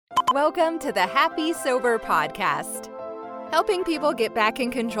Welcome to the Happy Sober Podcast, helping people get back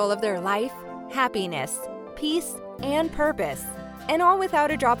in control of their life, happiness, peace, and purpose, and all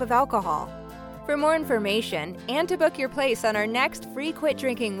without a drop of alcohol. For more information and to book your place on our next free quit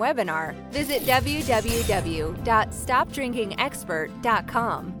drinking webinar, visit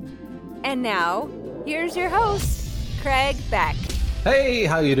www.stopdrinkingexpert.com. And now, here's your host, Craig Beck. Hey,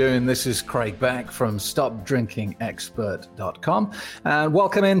 how you doing? This is Craig Beck from StopDrinkingExpert.com, and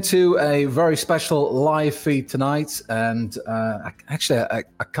welcome into a very special live feed tonight. And I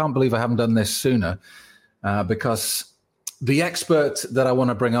can't believe I haven't done this sooner because the expert that I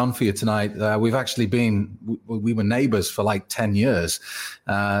want to bring on for you tonight, we were neighbors for like 10 years.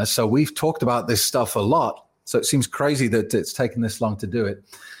 So we've talked about this stuff a lot. So it seems crazy that it's taken this long to do it.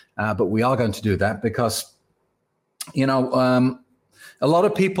 But we are going to do that because, a lot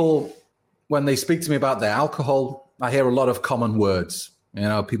of people, when they speak to me about their alcohol, I hear a lot of common words.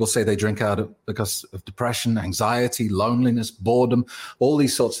 People say they drink because of depression, anxiety, loneliness, boredom, all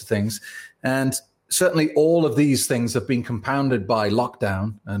these sorts of things. And certainly all of these things have been compounded by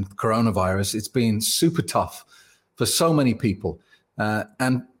lockdown and coronavirus. It's been super tough for so many people.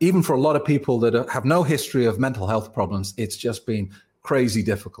 And even for a lot of people that have no history of mental health problems, it's just been crazy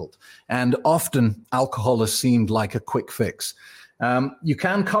difficult. And often alcohol has seemed like a quick fix. You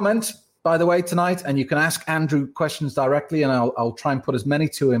can comment, by the way, tonight, and you can ask Andrew questions directly, and I'll try and put as many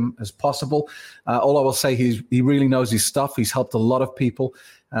to him as possible. All I will say, he really knows his stuff. He's helped a lot of people.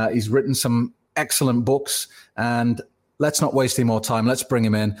 He's written some excellent books, and let's not waste any more time. Let's bring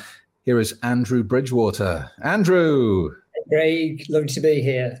him in. Here is Andrew Bridgewater. Andrew. Craig, lovely to be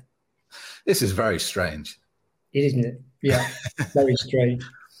here. This is very strange. Isn't it? Yeah, very strange.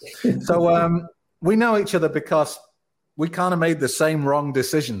 So we know each other because we kind of made the same wrong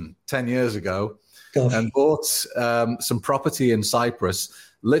decision 10 years ago. Gosh. And bought some property in Cyprus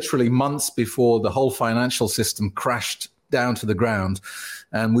literally months before the whole financial system crashed down to the ground.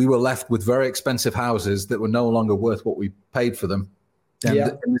 And we were left with very expensive houses that were no longer worth what we paid for them. And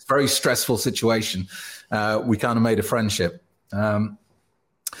in this very stressful situation, we kind of made a friendship. But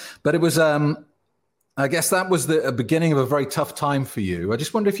it was, I guess that was the beginning of a very tough time for you. I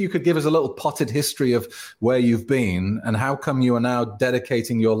just wonder if you could give us a little potted history of where you've been and how come you are now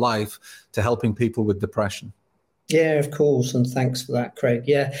dedicating your life to helping people with depression. Yeah, of course. And thanks for that, Craig.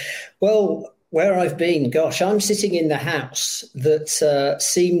 Yeah. Well, where I've been, gosh, I'm sitting in the house that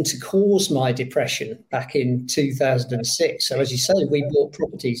seemed to cause my depression back in 2006. So as you say, we bought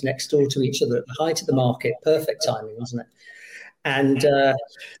properties next door to each other at the height of the market. Perfect timing, wasn't it? And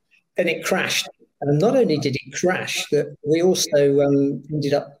it crashed. And not only did it crash, that we also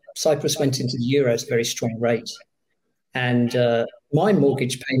ended up, Cyprus went into the euro at a very strong rate. And my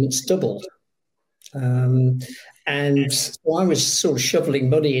mortgage payments doubled. And so I was sort of shoveling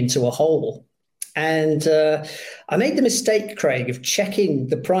money into a hole. And I made the mistake, Craig, of checking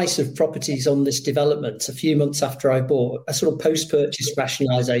the price of properties on this development a few months after I bought, a sort of post-purchase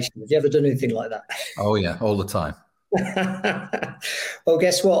rationalisation. Have you ever done anything like that? Oh, yeah, all the time. Well,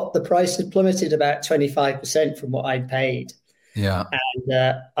 guess what? The price had plummeted about 25% from what I'd paid. Yeah.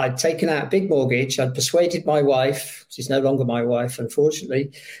 And I'd taken out a big mortgage. I'd persuaded my wife, she's no longer my wife,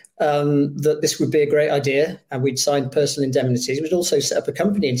 unfortunately, that this would be a great idea. And we'd signed personal indemnities. We'd also set up a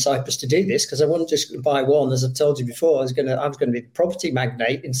company in Cyprus to do this because I wasn't just going to buy one. As I've told you before, I was going to be the property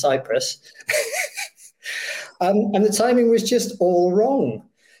magnate in Cyprus. And the timing was just all wrong.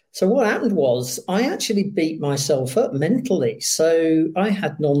 So what happened was I actually beat myself up mentally. So I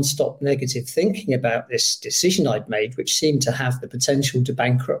had nonstop negative thinking about this decision I'd made, which seemed to have the potential to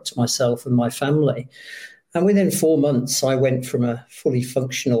bankrupt myself and my family. And within 4 months, I went from a fully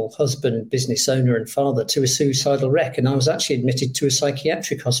functional husband, business owner and father to a suicidal wreck. And I was actually admitted to a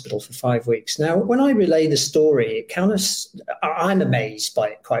psychiatric hospital for 5 weeks. Now, when I relay the story, I'm amazed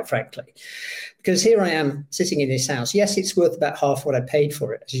by it, quite frankly. Because here I am sitting in this house. Yes, it's worth about half what I paid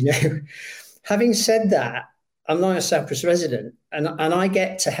for it, as you know. Having said that, I'm not a Cyprus resident, and I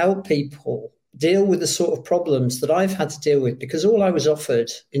get to help people deal with the sort of problems that I've had to deal with because all I was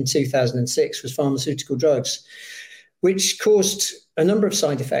offered in 2006 was pharmaceutical drugs, which caused a number of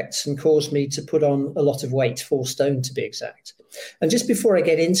side effects and caused me to put on a lot of weight, 4 stone to be exact. And just before I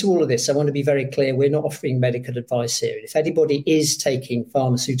get into all of this, I want to be very clear, we're not offering medical advice here. If anybody is taking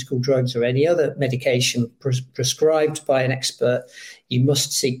pharmaceutical drugs or any other medication prescribed by an expert, you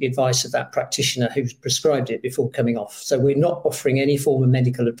must seek the advice of that practitioner who's prescribed it before coming off. So we're not offering any form of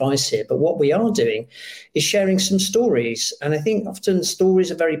medical advice here. But what we are doing is sharing some stories. And I think often stories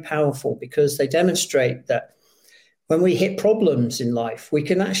are very powerful because they demonstrate that when we hit problems in life, we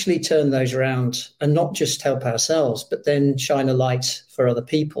can actually turn those around and not just help ourselves, but then shine a light for other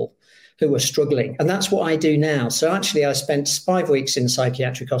people. who are struggling. And that's what I do now. So actually, I spent 5 weeks in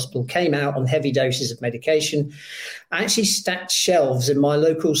psychiatric hospital, came out on heavy doses of medication. I actually stacked shelves in my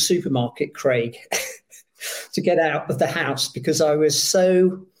local supermarket, Craig, to get out of the house because I was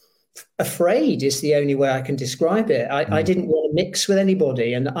so afraid is the only way I can describe it. I didn't want to mix with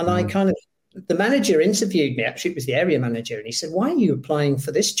anybody. And I kind of, the manager interviewed me, actually it was the area manager, and he said, why are you applying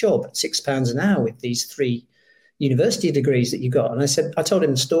for this job at £6 an hour with these 3 university degrees that you got? And I told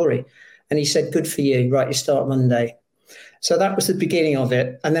him the story, and he said, good for you, right, you start Monday. So that was the beginning of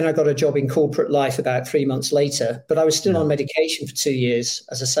it. And then I got a job in corporate life about 3 months later, but I was still on medication for 2 years.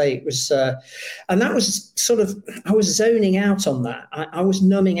 As I say, it was, and that was sort of, I was zoning out on that. I was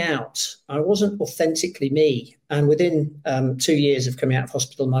numbing out. I wasn't authentically me. And within 2 years of coming out of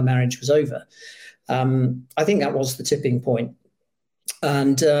hospital, my marriage was over. I think that was the tipping point.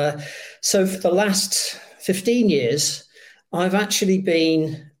 And so for the last 15 years, I've actually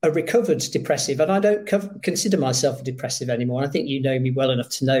been a recovered depressive, and I don't consider myself a depressive anymore. I think you know me well enough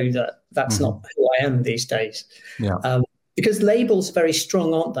to know that that's not who I am these days. Yeah. Because labels are very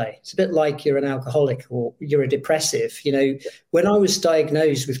strong, aren't they? It's a bit like you're an alcoholic or you're a depressive. You know, when I was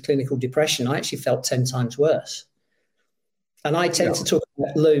diagnosed with clinical depression, I actually felt 10 times worse. And I tend to talk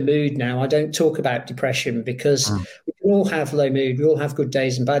about low mood now. I don't talk about depression because we can all have low mood. We all have good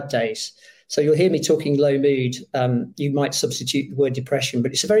days and bad days. So you'll hear me talking low mood. You might substitute the word depression,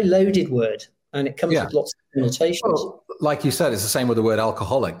 but it's a very loaded word, and it comes with lots of connotations. Well, like you said, it's the same with the word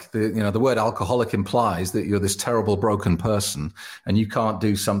alcoholic. The word alcoholic implies that you're this terrible, broken person, and you can't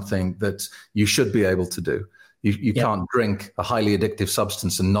do something that you should be able to do. You can't drink a highly addictive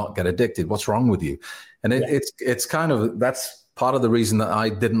substance and not get addicted. What's wrong with you? And it's kind of, that's part of the reason that I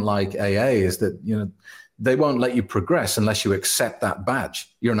didn't like AA is that, they won't let you progress unless you accept that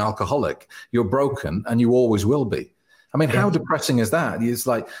badge. You're an alcoholic, you're broken, and you always will be. I mean, how depressing is that? It's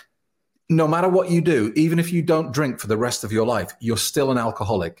like, no matter what you do, even if you don't drink for the rest of your life, you're still an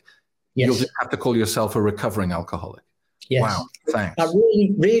alcoholic. Yes. You'll just have to call yourself a recovering alcoholic. Yes. Wow, thanks. I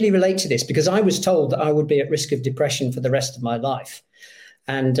really, really relate to this because I was told that I would be at risk of depression for the rest of my life.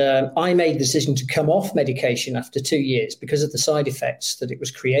 And I made the decision to come off medication after 2 years because of the side effects that it was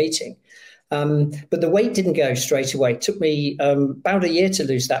creating. But the weight didn't go straight away. It took me about a year to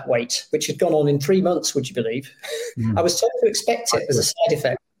lose that weight, which had gone on in 3 months, would you believe? I was told to expect it as a side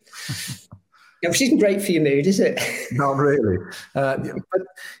effect. Which isn't great for your mood, is it? Not really. But,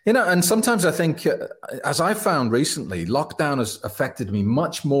 and sometimes I think, as I've found recently, lockdown has affected me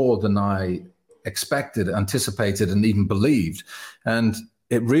much more than I expected, anticipated, and even believed. And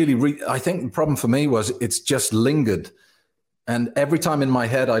it really, I think the problem for me was it's just lingered. And every time in my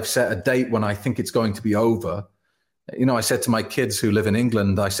head, I've set a date when I think it's going to be over. I said to my kids who live in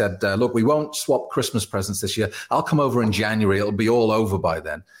England, I said, look, we won't swap Christmas presents this year. I'll come over in January. It'll be all over by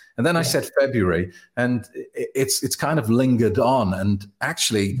then. And then I said February, and it's kind of lingered on. And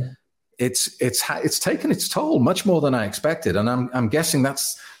actually, it's taken its toll much more than I expected. And I'm guessing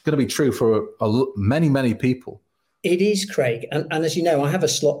that's going to be true for many, many people. It is, Craig. And as you know, I have a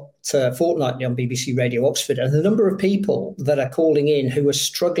slot fortnightly on BBC Radio Oxford, and the number of people that are calling in who are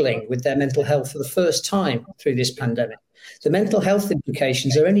struggling with their mental health for the first time through this pandemic. The mental health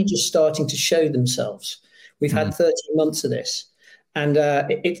implications are only just starting to show themselves. We've had 13 months of this, and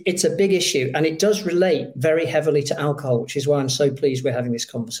it's a big issue, and it does relate very heavily to alcohol, which is why I'm so pleased we're having this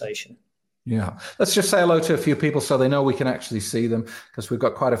conversation. Yeah. Let's just say hello to a few people so they know we can actually see them, because we've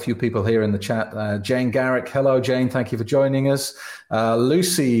got quite a few people here in the chat. Jane Garrick. Hello, Jane. Thank you for joining us.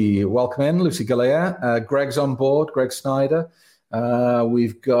 Lucy, welcome in. Lucy Galea. Greg's on board. Greg Snyder.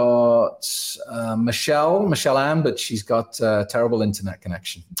 We've got Michelle Ann, but she's got a terrible internet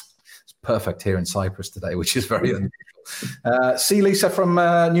connection. It's perfect here in Cyprus today, which is very unusual. See Lisa from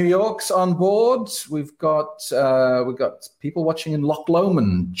New York's on board. We've got people watching in Loch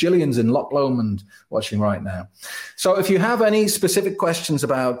Lomond. Gillian's in Loch Lomond watching right now. So if you have any specific questions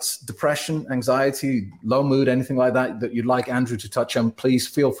about depression, anxiety, low mood, anything like that you'd like Andrew to touch on, please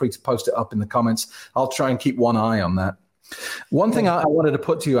feel free to post it up in the comments. I'll try and keep one eye on that. One thing I wanted to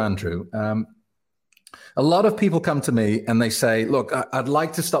put to you, Andrew, a lot of people come to me and they say, look, I'd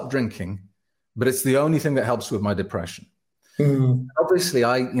like to stop drinking, but it's the only thing that helps with my depression. Obviously,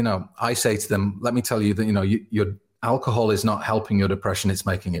 I say to them, let me tell you that, your alcohol is not helping your depression, it's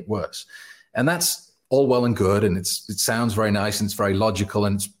making it worse. And that's all well and good. And it sounds very nice and it's very logical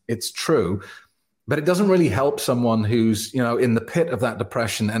and it's true, but it doesn't really help someone who's, in the pit of that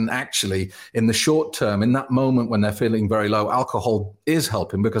depression. And actually in the short term, in that moment when they're feeling very low, alcohol is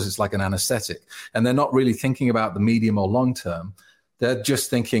helping because it's like an anesthetic, and they're not really thinking about the medium or long term. They're just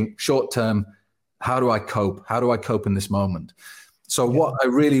thinking short term, how do I cope? How do I cope in this moment? So what I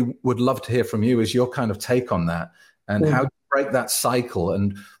really would love to hear from you is your kind of take on that, and how to break that cycle,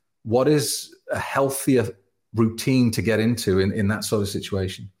 and what is a healthier routine to get into in that sort of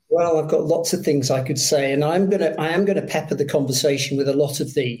situation. Well, I've got lots of things I could say, and I am going to pepper the conversation with a lot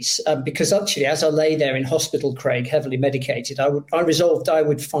of these because actually, as I lay there in hospital, Craig, heavily medicated, I resolved I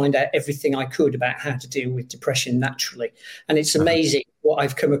would find out everything I could about how to deal with depression naturally, and it's amazing what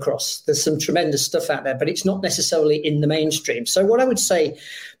I've come across. There's some tremendous stuff out there, but it's not necessarily in the mainstream. So, what I would say,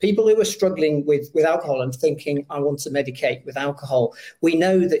 people who are struggling with alcohol and thinking I want to medicate with alcohol, we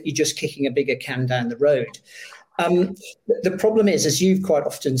know that you're just kicking a bigger can down the road. The problem is, as you've quite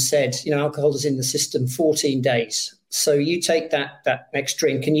often said, alcohol is in the system 14 days. So you take that next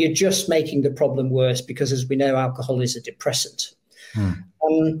drink and you're just making the problem worse because, as we know, alcohol is a depressant.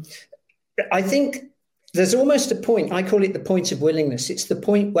 I think there's almost a point, I call it the point of willingness. It's the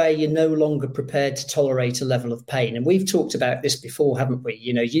point where you're no longer prepared to tolerate a level of pain. And we've talked about this before, haven't we?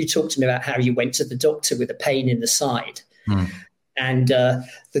 You talked to me about how you went to the doctor with a pain in the side. And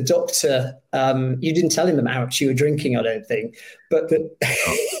the doctor, you didn't tell him how much you were drinking, I don't think. But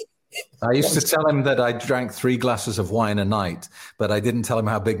I used to tell him that I drank 3 glasses of wine a night, but I didn't tell him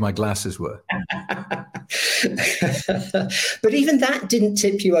how big my glasses were. But even that didn't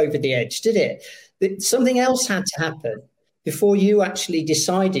tip you over the edge, did it? Something else had to happen before you actually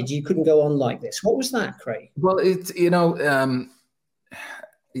decided you couldn't go on like this. What was that, Craig? Well,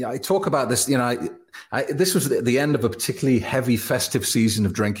 I talk about this, this was the end of a particularly heavy festive season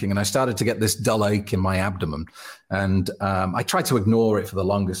of drinking, and I started to get this dull ache in my abdomen, and I tried to ignore it for the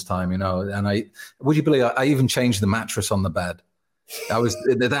longest time, and would you believe I even changed the mattress on the bed?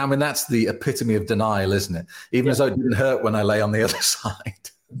 That's the epitome of denial, isn't it? Even as though it didn't hurt when I lay on the other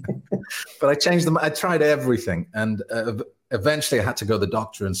side. But I tried everything, and eventually I had to go to the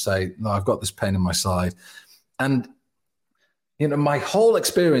doctor and say, no, I've got this pain in my side. And my whole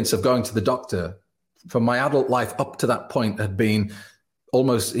experience of going to the doctor from my adult life up to that point had been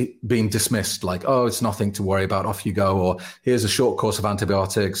almost being dismissed, like, oh, it's nothing to worry about, off you go, or here's a short course of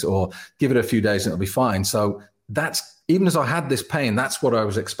antibiotics, or give it a few days and it'll be fine. So that's, even as I had this pain, that's what I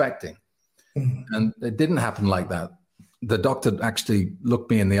was expecting. And it didn't happen like that. The doctor actually looked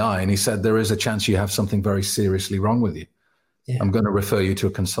me in the eye and he said, there is a chance you have something very seriously wrong with you. I'm going to refer you to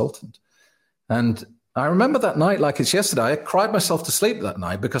a consultant. And I remember that night like it's yesterday. I cried myself to sleep that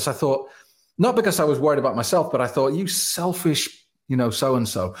night because I thought, not because I was worried about myself, but I thought, you selfish,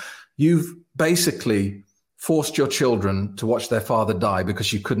 so-and-so, you've basically forced your children to watch their father die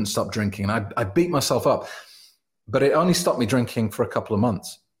because you couldn't stop drinking. And I beat myself up, but it only stopped me drinking for a couple of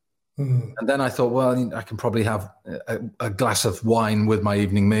months. And then I thought, well, I can probably have a glass of wine with my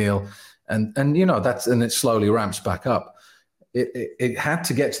evening meal. And it slowly ramps back up. It had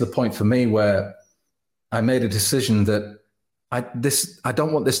to get to the point for me where I made a decision that I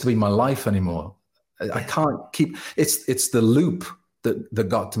don't want this to be my life anymore. I can't keep, it's the loop that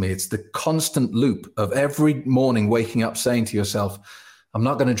got to me. It's the constant loop of every morning waking up saying to yourself, I'm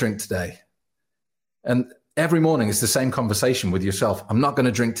not going to drink today. And every morning is the same conversation with yourself. I'm not going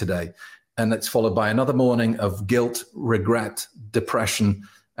to drink today. And it's followed by another morning of guilt, regret, depression,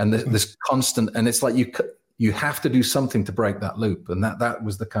 and this constant, and it's like you have to do something to break that loop. And that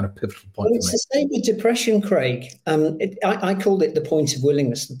was the kind of pivotal point. Well, it's the same with depression, Craig. I called it the point of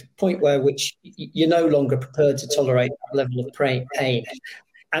willingness, the point where which you're no longer prepared to tolerate that level of pain.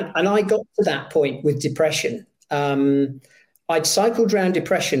 And I got to that point with depression. I'd cycled around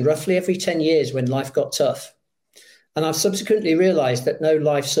depression roughly every 10 years when life got tough. And I've subsequently realized that no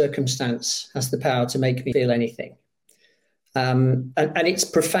life circumstance has the power to make me feel anything. And it's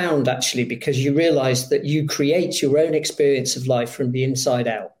profound, actually, because you realize that you create your own experience of life from the inside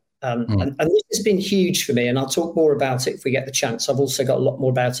out. And this has been huge for me, and I'll talk more about it if we get the chance. I've also got a lot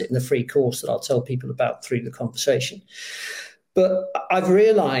more about it in the free course that I'll tell people about through the conversation. But I've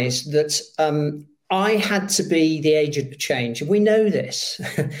realized that I had to be the agent of change. And we know this.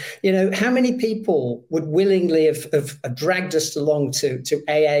 How many people would willingly have dragged us along to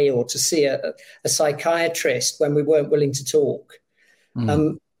AA or to see a psychiatrist when we weren't willing to talk?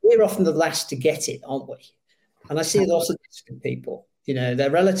 We're often the last to get it, aren't we? And I see lots of this with people.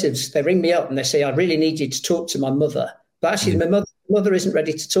 Their relatives, they ring me up and they say, I really need you to talk to my mother. But actually, my mother isn't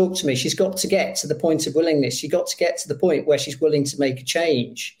ready to talk to me. She's got to get to the point of willingness. She's got to get to the point where she's willing to make a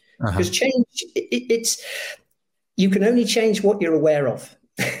change. Because change, you can only change what you're aware of.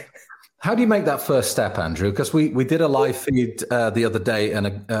 How do you make that first step, Andrew? Because we did a live feed the other day, and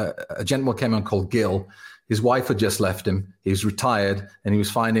a gentleman came on called Gil. His wife had just left him. He was retired, and he was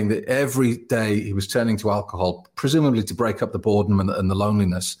finding that every day he was turning to alcohol, presumably to break up the boredom and the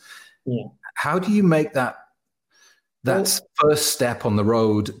loneliness. Yeah. How do you make that That's first step on the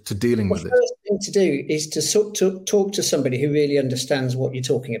road to dealing with it. The first thing to do is to talk to somebody who really understands what you're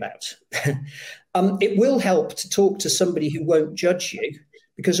talking about. It will help to talk to somebody who won't judge you,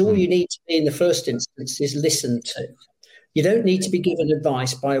 because all you need to be in the first instance is listened to. You don't need to be given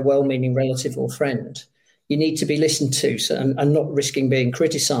advice by a well-meaning relative or friend. You need to be listened to and not risking being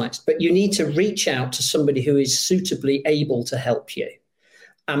criticised. But you need to reach out to somebody who is suitably able to help you.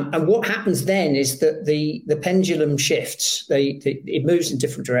 And what happens then is that the pendulum shifts. It moves in a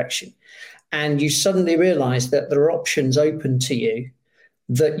different direction. And you suddenly realise that there are options open to you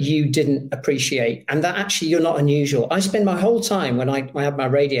that you didn't appreciate, and that actually you're not unusual. I spend my whole time when I have my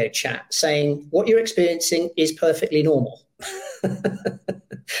radio chat saying what you're experiencing is perfectly normal.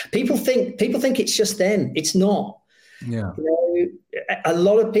 People think it's just them. It's not. Yeah. You know, a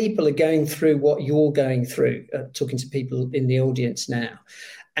lot of people are going through what you're going through, talking to people in the audience now.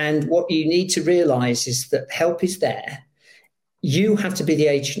 And what you need to realize is that help is there. You have to be the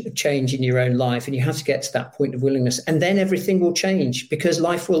agent of change in your own life, and you have to get to that point of willingness, and then everything will change because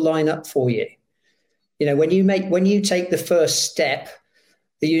life will line up for you. You know, when you take the first step,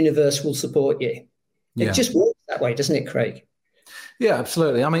 the universe will support you. It just works that way, doesn't it, Craig? Yeah,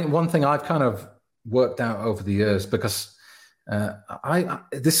 absolutely. I mean, one thing I've kind of worked out over the years, because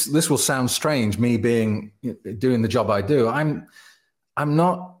this will sound strange, me doing the job I do. I'm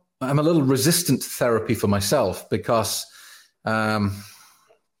a little resistant to therapy for myself because I'm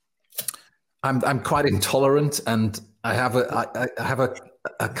quite intolerant, and I have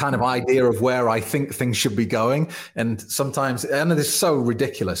a kind of idea of where I think things should be going. And sometimes, and this is so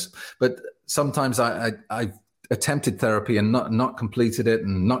ridiculous, but sometimes I've attempted therapy and not completed it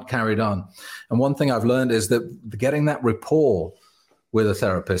and not carried on. And one thing I've learned is that getting that rapport with a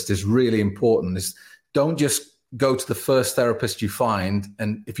therapist is really important. Is don't just go to the first therapist you find,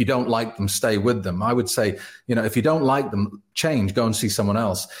 and if you don't like them, stay with them. I would say, if you don't like them, change, go and see someone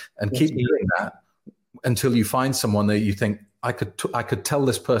else, and keep doing that until you find someone that you think, I could tell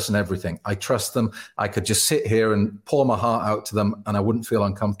this person everything. I trust them. I could just sit here and pour my heart out to them, and I wouldn't feel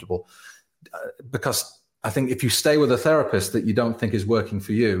uncomfortable. Because I think if you stay with a therapist that you don't think is working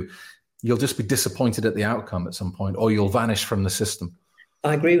for you, you'll just be disappointed at the outcome at some point, or you'll vanish from the system.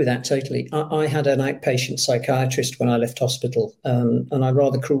 I agree with that totally. I had an outpatient psychiatrist when I left hospital, and I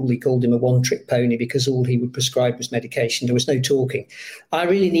rather cruelly called him a one-trick pony because all he would prescribe was medication. There was no talking. I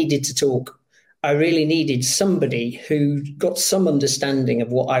really needed to talk. I really needed somebody who got some understanding of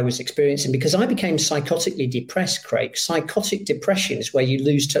what I was experiencing, because I became psychotically depressed, Craig. Psychotic depression is where you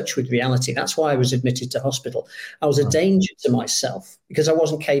lose touch with reality. That's why I was admitted to hospital. I was a danger to myself because I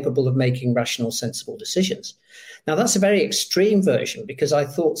wasn't capable of making rational, sensible decisions. Now, that's a very extreme version because I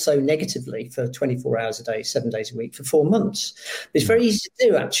thought so negatively for 24 hours a day, 7 days a week for 4 months. It's very easy to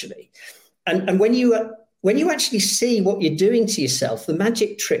do, actually. And when you actually see what you're doing to yourself, the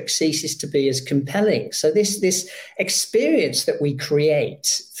magic trick ceases to be as compelling. So this experience that we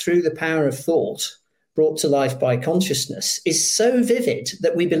create through the power of thought brought to life by consciousness is so vivid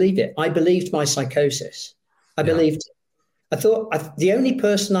that we believe it. I believed my psychosis. I believed it. I thought the only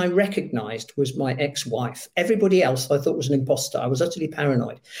person I recognized was my ex-wife. Everybody else I thought was an imposter. I was utterly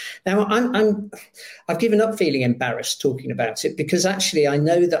paranoid. Now, I've given up feeling embarrassed talking about it because actually I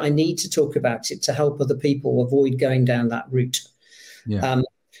know that I need to talk about it to help other people avoid going down that route. Yeah.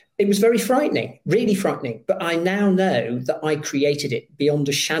 It was very frightening, really frightening. But I now know that I created it beyond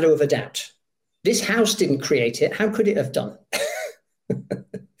a shadow of a doubt. This house didn't create it. How could it have done?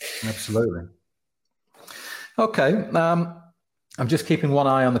 Absolutely. Okay. I'm just keeping one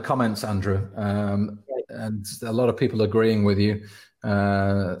eye on the comments, Andrew, and a lot of people agreeing with you.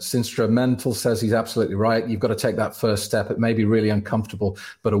 Sinstra Mental says he's absolutely right. You've got to take that first step. It may be really uncomfortable,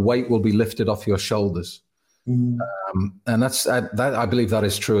 but a weight will be lifted off your shoulders. And I believe that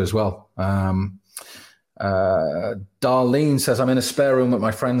is true as well. Darlene says, I'm in a spare room at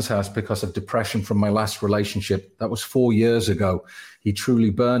my friend's house because of depression from my last relationship. That was 4 years ago. He truly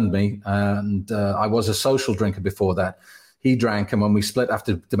burned me, and I was a social drinker before that. He drank, and when we split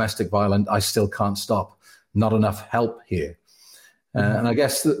after domestic violence, I still can't stop. Not enough help here. And I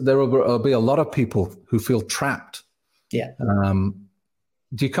guess there will be a lot of people who feel trapped. Yeah.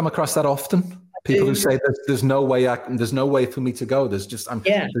 Do you come across that often? People who say there's no way for me to go. There's just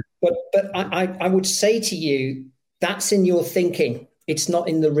But I would say to you, that's in your thinking. It's not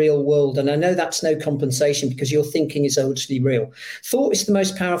in the real world. And I know that's no compensation because your thinking is actually real. Thought is the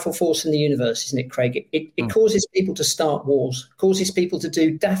most powerful force in the universe, isn't it, Craig? It causes people to start wars, causes people to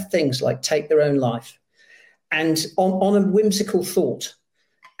do daft things like take their own life, and on a whimsical thought.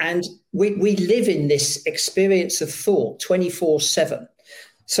 And we live in this experience of thought 24/7.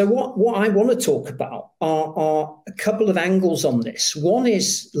 So what I want to talk about are a couple of angles on this. One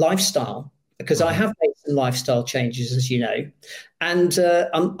is lifestyle, because I have made some lifestyle changes, as you know, and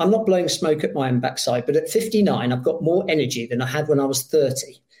I'm not blowing smoke at my own backside, but at 59, I've got more energy than I had when I was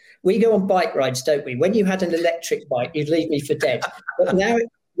 30. We go on bike rides, don't we? When you had an electric bike, you'd leave me for dead. But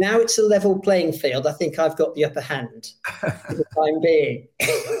now it's a level playing field. I think I've got the upper hand for the time being.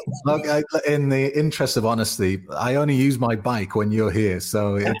 Look, in the interest of honesty, I only use my bike when you're here,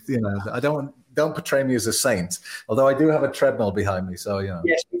 so I don't portray me as a saint. Although I do have a treadmill behind me, so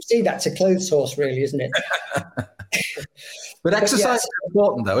Yes, you see, that's a clothes horse, really, isn't it? But exercise is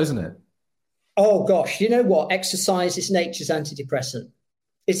important, though, isn't it? Oh gosh, you know what? Exercise is nature's antidepressant.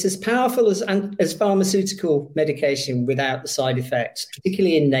 It's as powerful as pharmaceutical medication without the side effects,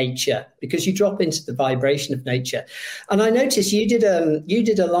 particularly in nature, because you drop into the vibration of nature. And I noticed you did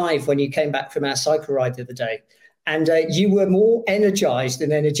a live when you came back from our cycle ride the other day, and you were more energized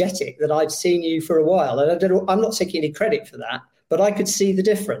and energetic than I'd seen you for a while. And I'm not taking any credit for that, but I could see the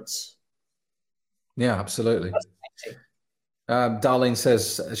difference. Yeah, absolutely. Darlene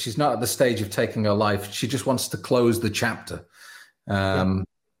says she's not at the stage of taking her life. She just wants to close the chapter.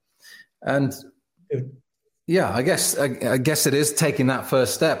 And yeah, I guess it is taking that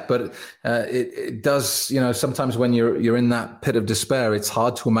first step, but it does, sometimes when you're in that pit of despair, it's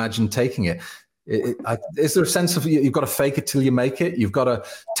hard to imagine taking it. Is there a sense of you've got to fake it till you make it? You've got to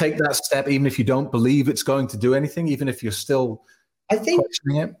take that step, even if you don't believe it's going to do anything, even if you're still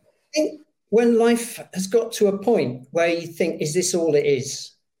questioning it? I think when life has got to a point where you think, is this all it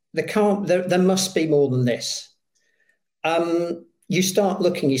is? There must be more than this. You start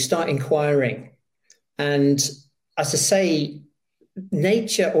looking, you start inquiring. And as I say,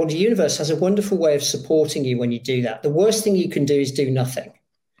 nature or the universe has a wonderful way of supporting you when you do that. The worst thing you can do is do nothing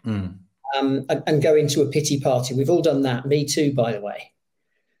and go into a pity party. We've all done that. Me too, by the way.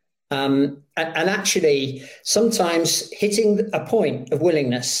 And actually, sometimes hitting a point of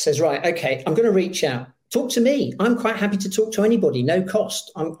willingness says, right, okay, I'm going to reach out. Talk to me. I'm quite happy to talk to anybody, no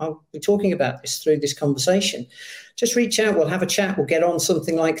cost. I'll be talking about this through this conversation. Just reach out. We'll have a chat. We'll get on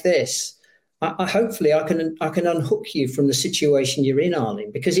something like this. Hopefully, I can unhook you from the situation you're in,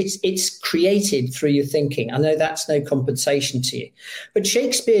 Arlene, because it's created through your thinking. I know that's no compensation to you, but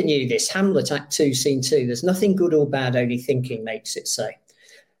Shakespeare knew this. Hamlet, Act 2, Scene 2. There's nothing good or bad, only thinking makes it so.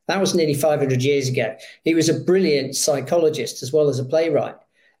 That was nearly 500 years ago. He was a brilliant psychologist as well as a playwright.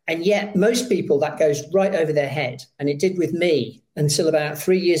 And yet most people, that goes right over their head. And it did with me until about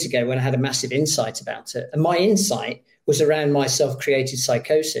 3 years ago when I had a massive insight about it. And my insight was around my self-created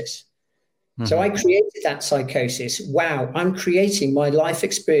psychosis. Mm-hmm. So I created that psychosis. Wow, I'm creating my life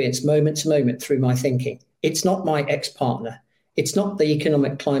experience moment to moment through my thinking. It's not my ex-partner. It's not the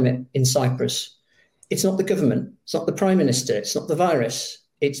economic climate in Cyprus. It's not the government. It's not the prime minister. It's not the virus.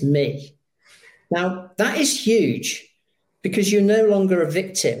 It's me. Now, that is huge, because you're no longer a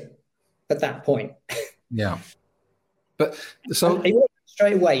victim at that point. Yeah. But so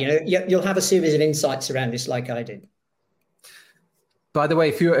straight away, you'll have a series of insights around this like I did. By the way,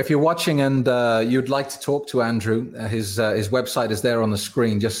 if you're watching and you'd like to talk to Andrew, his website is there on the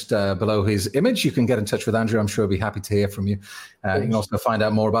screen just below his image. You can get in touch with Andrew. I'm sure he'll be happy to hear from you. You can also find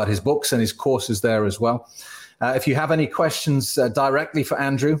out more about his books and his courses there as well. If you have any questions directly for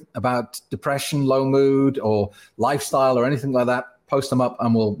Andrew about depression, low mood, or lifestyle, or anything like that, post them up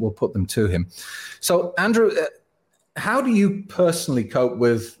and we'll put them to him. So, Andrew, how do you personally cope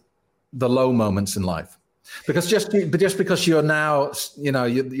with the low moments in life? Because just because you're now,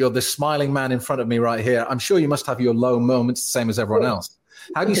 you're the smiling man in front of me right here, I'm sure you must have your low moments the same as everyone else.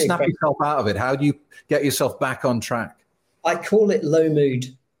 How do you snap yourself out of it? How do you get yourself back on track? I call it low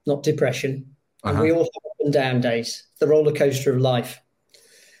mood, not depression. And we all have up and down days, the roller coaster of life.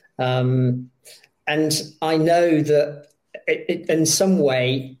 And I know that in some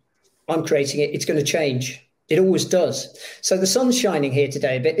way I'm creating it. It's going to change. It always does. So the sun's shining here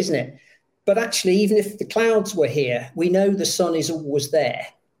today a bit, isn't it? But actually, even if the clouds were here, we know the sun is always there.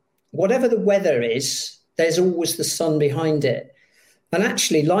 Whatever the weather is, there's always the sun behind it. And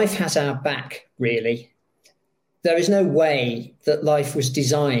actually, life has our back, really. There is no way that life was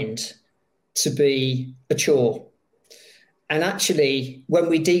designed to be a chore. And actually, when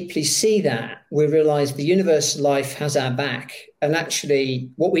we deeply see that, we realize the universal life has our back. And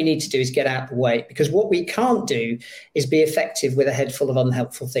actually, what we need to do is get out of the way, because what we can't do is be effective with a head full of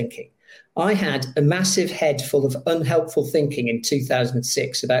unhelpful thinking. I had a massive head full of unhelpful thinking in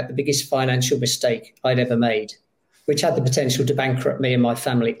 2006 about the biggest financial mistake I'd ever made, which had the potential to bankrupt me and my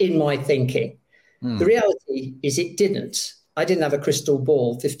family in my thinking. The reality is it didn't. I didn't have a crystal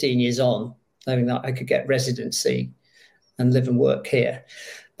ball 15 years on, knowing that I could get residency and live and work here.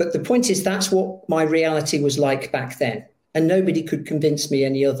 But the point is, that's what my reality was like back then. And nobody could convince me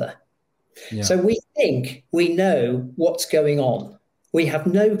any other. Yeah. So we think we know what's going on. We have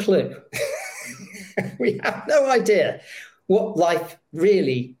no clue. We have no idea what life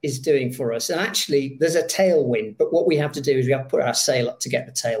really is doing for us. And actually, there's a tailwind. But what we have to do is we have to put our sail up to get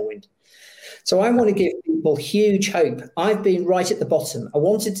the tailwind. So I want to give people huge hope. I've been right at the bottom. I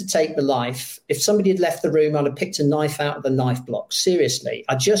wanted to take the life. If somebody had left the room, I'd have picked a knife out of the knife block. Seriously,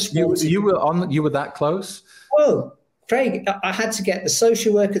 I just wanted. You were that close? Oh, Craig, I had to get the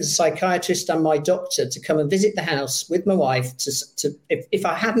social worker, the psychiatrist, and my doctor to come and visit the house with my wife. If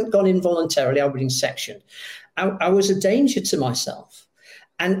I hadn't gone in voluntarily, I would in section. I was a danger to myself,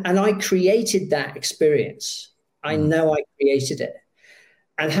 and I created that experience. I know I created it.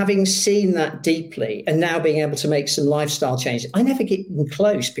 And having seen that deeply and now being able to make some lifestyle changes, I never get even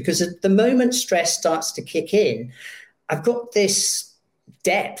close, because at the moment stress starts to kick in, I've got this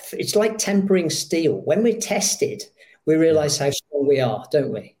depth. It's like tempering steel. When we're tested, we realize how strong we are,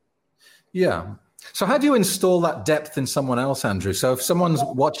 don't we? Yeah. So how do you install that depth in someone else, Andrew? So if someone's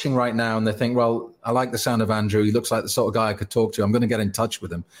watching right now and they think, well, I like the sound of Andrew, he looks like the sort of guy I could talk to, I'm going to get in touch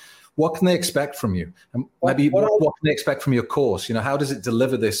with him. What can they expect from you? And maybe what can they expect from your course? How does it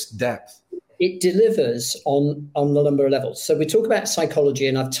deliver this depth? It delivers on the number of levels. So we talk about psychology,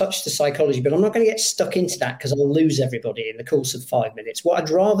 and I've touched the psychology, but I'm not going to get stuck into that because I'll lose everybody in the course of 5 minutes. What I'd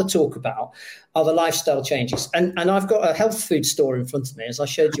rather talk about are the lifestyle changes. And I've got a health food store in front of me, as I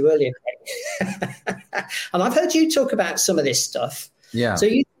showed you earlier. And I've heard you talk about some of this stuff. Yeah. So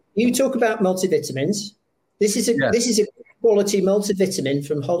you talk about multivitamins. This is a quality multivitamin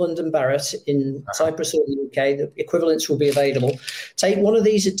from Holland and Barrett in Cyprus or the UK. The equivalents will be available. Take one of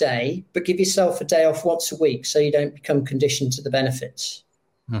these a day, but give yourself a day off once a week so you don't become conditioned to the benefits.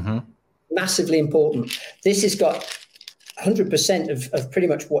 Mm-hmm. Massively important. This has got 100% of pretty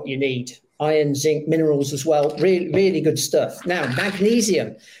much what you need. Iron, zinc, minerals as well. Really, really good stuff. Now,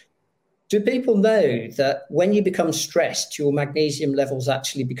 magnesium. Do people know that when you become stressed, your magnesium levels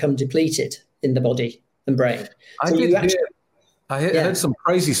actually become depleted in the body and brain? I heard some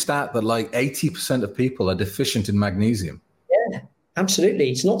crazy stat that like 80% of people are deficient in magnesium. Yeah, absolutely.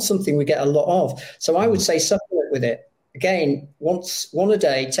 It's not something we get a lot of. So I would say supplement with it. Again, one a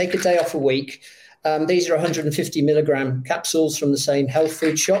day, take a day off a week. These are 150 milligram capsules from the same health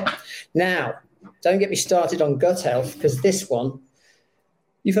food shop. Now, don't get me started on gut health, because this one,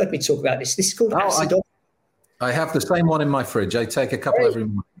 you've heard me talk about this. This is called acidophilus. I have the same one in my fridge. I take a couple every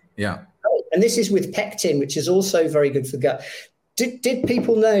morning. Yeah. And this is with pectin, which is also very good for the gut. Did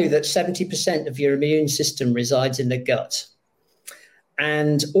people know that 70% of your immune system resides in the gut?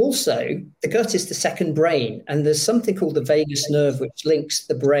 And also, the gut is the second brain. And there's something called the vagus nerve, which links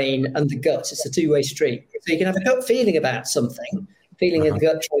the brain and the gut. It's a two-way street. So you can have a gut feeling about something, feeling in the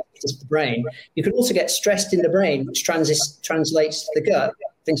gut translates to the brain. You can also get stressed in the brain, which translates to the gut,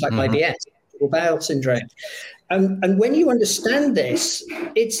 things like IBS or bowel syndrome. And when you understand this,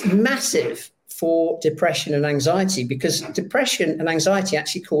 it's massive for depression and anxiety, because depression and anxiety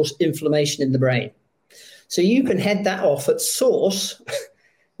actually cause inflammation in the brain. So you can head that off at source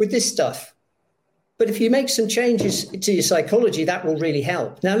with this stuff. But if you make some changes to your psychology, that will really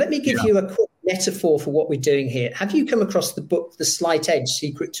help. Now, let me give you a quick metaphor for what we're doing here. Have you come across the book, The Slight Edge,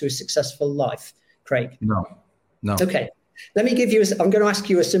 Secret to a Successful Life, Craig? No. Okay. Let me give you, I'm going to ask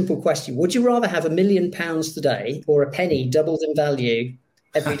you a simple question. Would you rather have £1 million today or a penny doubled in value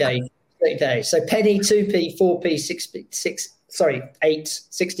every day, 30 days? So penny, 2p, 4p, 8,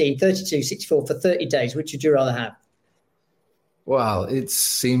 16, 32, 64 for 30 days. Which would you rather have? Well, it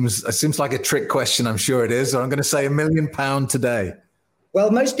seems like a trick question. I'm sure it is. So I'm going to say £1 million today. Well,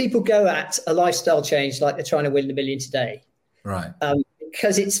 most people go at a lifestyle change like they're trying to win $1 million today. Right.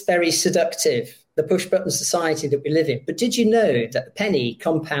 Because it's very seductive, the push-button society that we live in. But did you know that a penny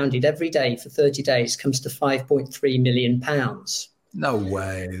compounded every day for 30 days comes to £5.3 million? No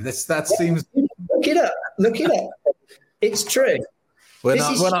way. That seems... Look it up. It's true. We're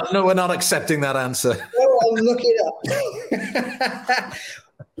not accepting that answer. No, I'll look it up.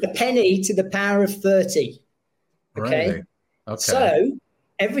 The penny to the power of 30. Okay. Really? Okay. So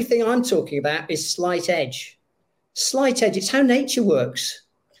everything I'm talking about is slight edge. Slight edge. It's how nature works.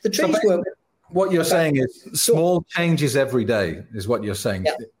 The trees work. What you're saying is small changes every day is what you're saying.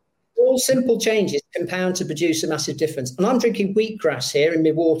 Yeah. All simple changes compound to produce a massive difference. And I'm drinking wheatgrass here in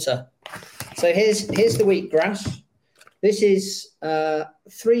my water. So here's the wheatgrass. This is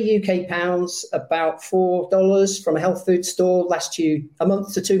 3 UK pounds, about $4 from a health food store. Lasts you a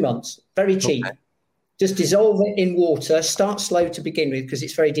month to 2 months. Very cheap. Okay. Just dissolve it in water, start slow to begin with because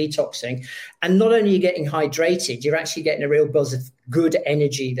it's very detoxing. And not only are you getting hydrated, you're actually getting a real buzz of good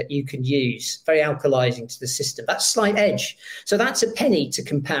energy that you can use, very alkalizing to the system. That's Slight Edge. So that's a penny to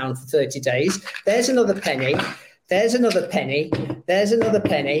compound for 30 days. There's another penny. There's another penny. There's another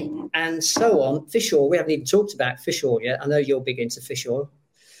penny, and so on. Fish oil. We haven't even talked about fish oil yet. I know you're big into fish oil.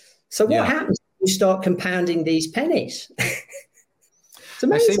 So what happens when you start compounding these pennies?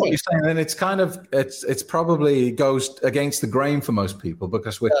 I see what you're saying, and it's kind of it's probably goes against the grain for most people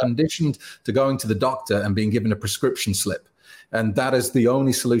because we're conditioned to going to the doctor and being given a prescription slip, and that is the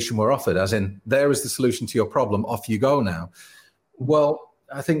only solution we're offered. As in, there is the solution to your problem. Off you go now. Well,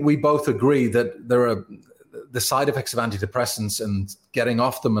 I think we both agree that there are the side effects of antidepressants and getting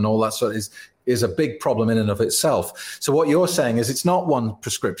off them and all that sort is a big problem in and of itself. So what you're saying is it's not one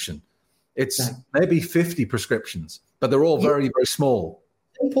prescription; it's maybe 50 prescriptions, but they're all very, very small.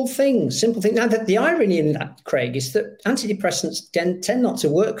 Simple things. Now, the irony in that, Craig, is that antidepressants tend not to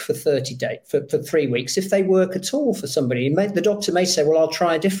work for 30 days, for 3 weeks, if they work at all for somebody. The doctor may say, well, I'll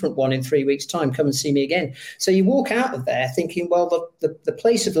try a different one in 3 weeks' time. Come and see me again. So you walk out of there thinking, well, the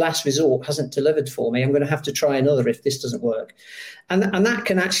place of last resort hasn't delivered for me. I'm going to have to try another if this doesn't work. And that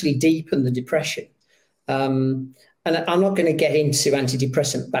can actually deepen the depression. And I'm not going to get into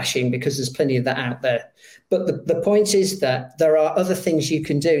antidepressant bashing because there's plenty of that out there. But the point is that there are other things you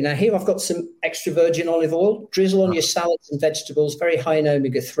can do. Now, here I've got some extra virgin olive oil. Drizzle on your salads and vegetables, very high in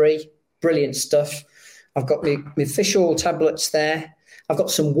omega-3. Brilliant stuff. I've got my fish oil tablets there. I've got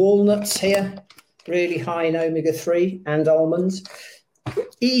some walnuts here, really high in omega-3, and almonds.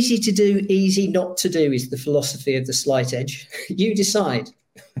 Easy to do, easy not to do is the philosophy of the Slight Edge. You decide.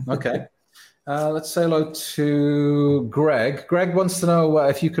 Okay. Let's say hello to Greg. Greg wants to know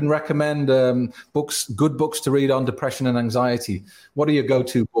if you can recommend good books to read on depression and anxiety. What are your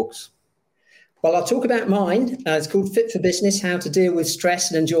go-to books? Well, I'll talk about mine. It's called Fit for Business, How to Deal with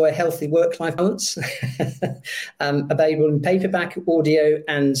Stress and Enjoy a Healthy Work-Life Balance. Available in paperback, audio,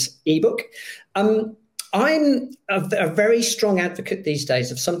 and ebook. I'm a very strong advocate these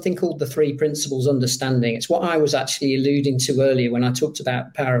days of something called the 3 principles understanding. It's what I was actually alluding to earlier when I talked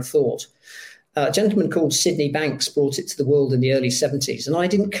about power of thought. A gentleman called Sydney Banks brought it to the world in the early 70s, and I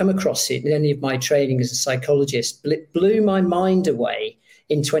didn't come across it in any of my training as a psychologist, but it blew my mind away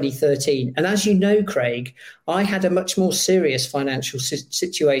in 2013. And as you know, Craig, I had a much more serious financial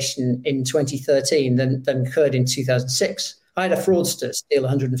situation in 2013 than occurred in 2006. I had a fraudster steal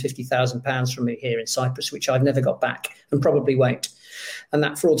 £150,000 from me here in Cyprus, which I've never got back and probably won't. And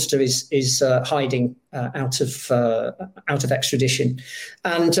that fraudster is hiding out of extradition.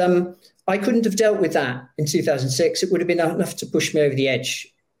 And I couldn't have dealt with that in 2006. It would have been enough to push me over the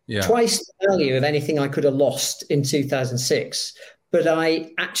edge. Yeah. Twice the value of anything I could have lost in 2006. But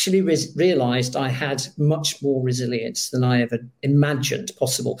I actually realized I had much more resilience than I ever imagined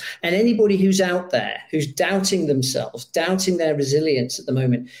possible. And anybody who's out there, who's doubting themselves, doubting their resilience at the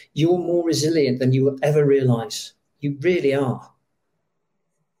moment, you're more resilient than you will ever realize. You really are.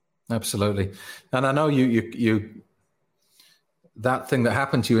 Absolutely. And I know you that thing that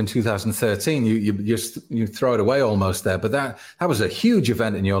happened to you in 2013, you throw it away almost there, but that was a huge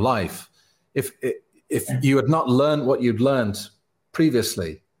event in your life. If you had not learned what you'd learned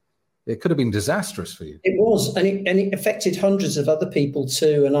previously, it could have been disastrous for you. It was, and it affected hundreds of other people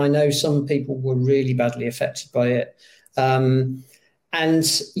too. And I know some people were really badly affected by it. And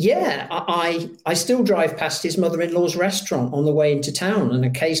yeah, I still drive past his mother-in-law's restaurant on the way into town, and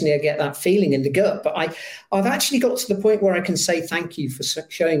occasionally I get that feeling in the gut. But I've actually got to the point where I can say thank you for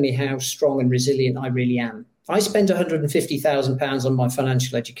showing me how strong and resilient I really am. I spent £150,000 on my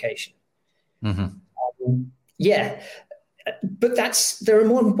financial education. Mm-hmm. But there are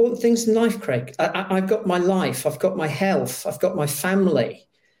more important things in life, Craig. I've got my life, I've got my health, I've got my family.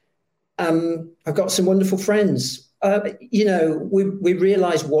 I've got some wonderful friends. We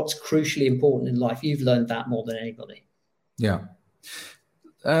realize what's crucially important in life. You've learned that more than anybody. Yeah.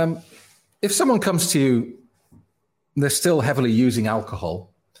 If someone comes to you, they're still heavily using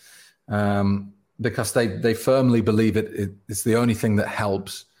alcohol because they firmly believe it's the only thing that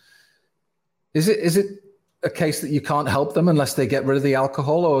helps. Is it a case that you can't help them unless they get rid of the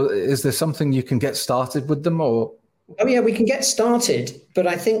alcohol, or is there something you can get started with them? Or oh yeah, we can get started, but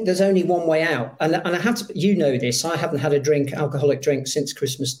I think there's only one way out. And I have to, you know this, I haven't had alcoholic drink since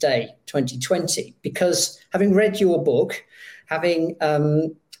Christmas Day 2020, because having read your book, having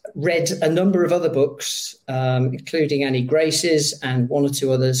read a number of other books, including Annie Grace's and one or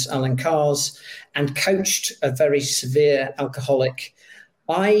two others, Alan Carr's, and coached a very severe alcoholic,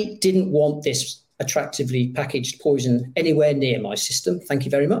 I didn't want this attractively packaged poison anywhere near my system. Thank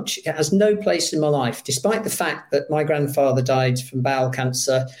you very much. It has no place in my life, despite the fact that my grandfather died from bowel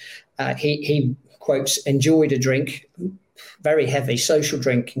cancer. He quotes, enjoyed a drink, very heavy social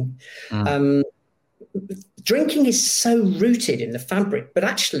drinking. Drinking is so rooted in the fabric, but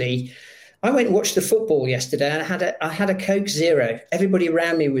actually, I went and watched the football yesterday, and I had a Coke Zero. Everybody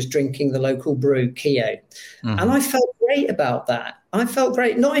around me was drinking the local brew, Keo, and I felt great about that. I felt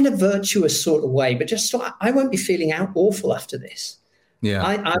great, not in a virtuous sort of way, but just thought I won't be feeling awful after this. Yeah,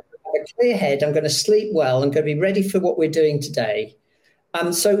 I have a clear head. I'm going to sleep well. I'm going to be ready for what we're doing today.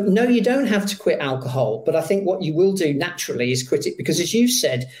 So no, you don't have to quit alcohol, but I think what you will do naturally is quit it, because as you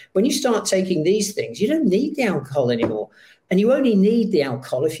said, when you start taking these things, you don't need the alcohol anymore. And you only need the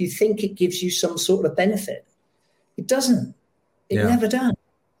alcohol if you think it gives you some sort of benefit. It doesn't. It never does.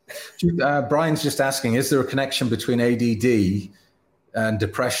 Brian's just asking, is there a connection between ADD and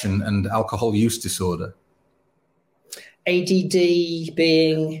depression and alcohol use disorder? ADD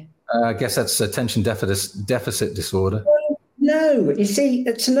being? I guess that's attention deficit disorder. No, you see,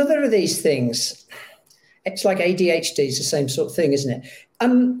 it's another of these things. It's like ADHD is the same sort of thing, isn't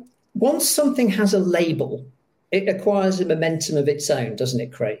it? Once something has a label, it acquires a momentum of its own, doesn't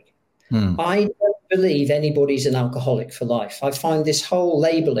it, Craig? I don't believe anybody's an alcoholic for life. I find this whole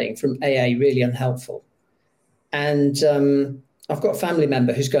labeling from AA really unhelpful. And I've got a family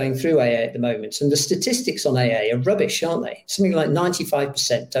member who's going through AA at the moment, and the statistics on AA are rubbish, aren't they? Something like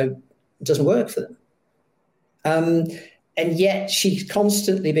 95% doesn't work for them. And yet she's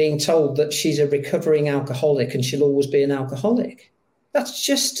constantly being told that she's a recovering alcoholic and she'll always be an alcoholic. That's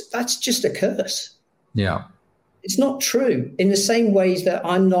just a curse. Yeah. It's not true, in the same ways that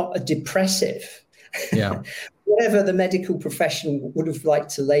I'm not a depressive. Yeah. Whatever the medical profession would have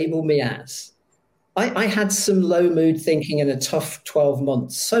liked to label me as. I had some low mood thinking in a tough 12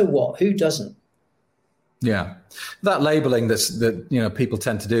 months. So what? Who doesn't? Yeah. That labeling that people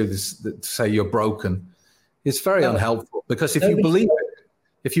tend to do, to say you're broken, is very unhelpful, because if you believe it,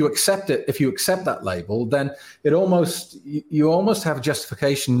 if you accept it, if you accept that label, then you almost have a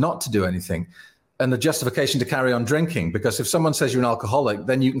justification not to do anything. And the justification to carry on drinking, because if someone says you're an alcoholic,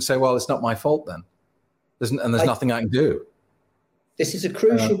 then you can say, well, it's not my fault then. There's nothing I can do. This is a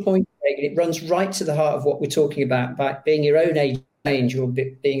crucial point, Craig, and it runs right to the heart of what we're talking about being your own angel,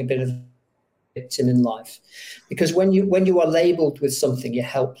 being a bit of a victim in life. Because when you are labeled with something, you're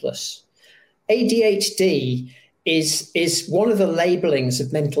helpless. ADHD is one of the labelings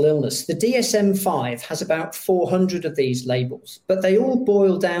of mental illness. The DSM-5 has about 400 of these labels, but they all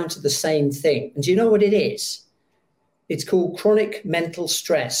boil down to the same thing. And do you know what it is? It's called chronic mental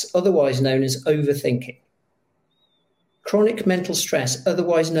stress, otherwise known as overthinking. Chronic mental stress,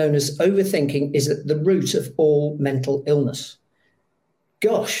 otherwise known as overthinking, is at the root of all mental illness.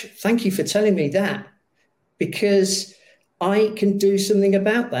 Gosh, thank you for telling me that, because I can do something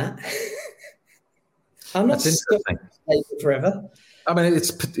about that. I'm not stuck forever. I mean,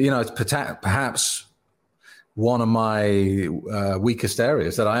 it's perhaps one of my weakest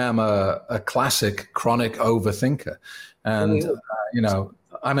areas, that I am a classic chronic overthinker. And,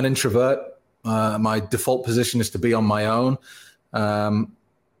 I'm an introvert. My default position is to be on my own,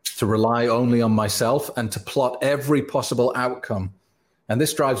 to rely only on myself, and to plot every possible outcome. And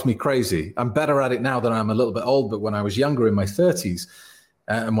this drives me crazy. I'm better at it now that I'm a little bit old, but when I was younger, in my 30s,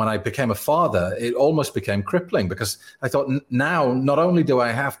 and when I became a father, it almost became crippling, because I thought, now not only do I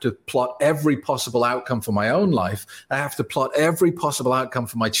have to plot every possible outcome for my own life, I have to plot every possible outcome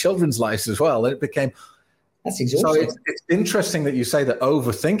for my children's lives as well. And it became... That's exhausting. So it's interesting that you say that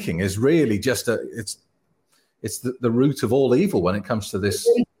overthinking is really just it's the root of all evil when it comes to this.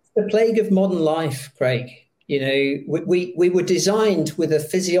 It's the plague of modern life, Craig. We were designed with a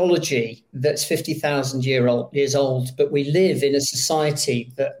physiology that's 50,000 years old, but we live in a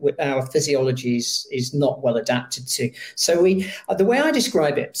society that our physiology is not well adapted to. So the way I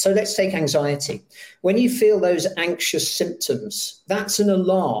describe it, so let's take anxiety. When you feel those anxious symptoms, that's an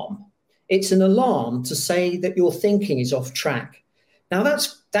alarm. It's an alarm to say that your thinking is off track. Now,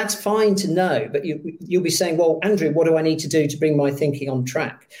 that's fine to know, but you'll be saying, well, Andrew, what do I need to do to bring my thinking on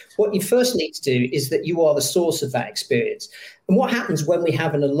track? What you first need to do is that you are the source of that experience. And what happens when we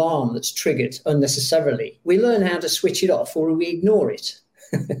have an alarm that's triggered unnecessarily? We learn how to switch it off, or we ignore it.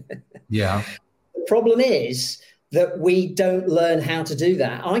 Yeah. The problem is that we don't learn how to do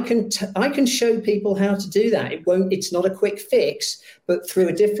that. I can show people how to do that. It's not a quick fix, but through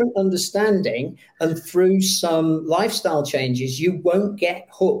a different understanding and through some lifestyle changes, you won't get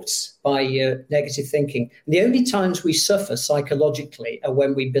hooked by your negative thinking. And the only times we suffer psychologically are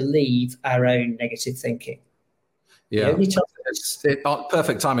when we believe our own negative thinking. Yeah.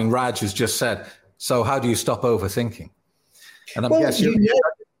 Perfect timing. Raj has just said, So how do you stop overthinking? And I'm Well, guessing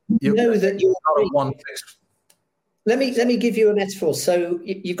you know that you're not a one fixed. Let me give you a metaphor. So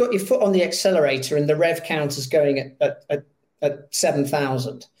you've got your foot on the accelerator and the rev counter's going at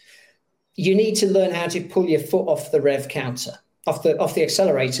 7,000. You need to learn how to pull your foot off the rev counter, off the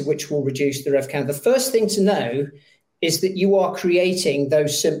accelerator, which will reduce the rev counter. The first thing to know is that you are creating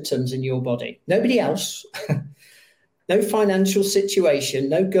those symptoms in your body. Nobody else, no financial situation,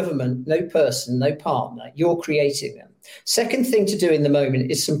 no government, no person, no partner. You're creating them. Second thing to do in the moment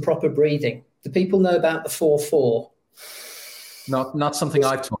is some proper breathing. Do people know about the 4-4? Not something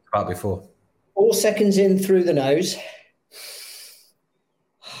I've talked about before. 4 seconds in through the nose.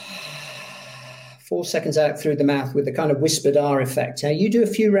 4 seconds out through the mouth with the kind of whispered R effect. Now, you do a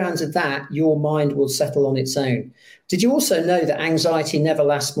few rounds of that, your mind will settle on its own. Did you also know that anxiety never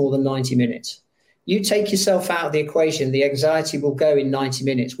lasts more than 90 minutes? You take yourself out of the equation, the anxiety will go in 90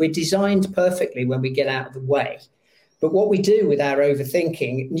 minutes. We're designed perfectly when we get out of the way. But what we do with our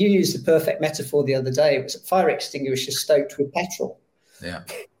overthinking, you used the perfect metaphor the other day, it was a fire extinguisher stoked with petrol. Yeah.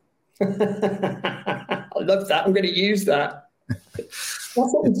 I love that. I'm going to use that. That's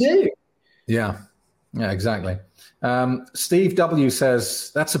what we do. Yeah, exactly. Steve W.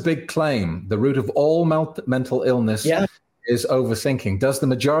 says, that's a big claim. The root of all mental illness is overthinking. Does the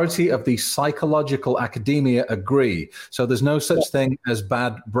majority of the psychological academia agree? So there's no such thing as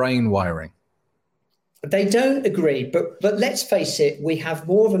bad brain wiring. They don't agree, but let's face it, we have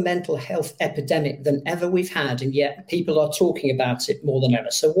more of a mental health epidemic than ever we've had, and yet people are talking about it more than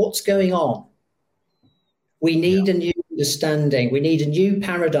ever. So what's going on? We need a new understanding. We need a new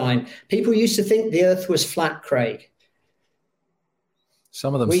paradigm. People used to think the earth was flat, Craig.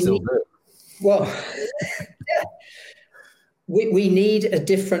 Some of them still do. Well, yeah. We need a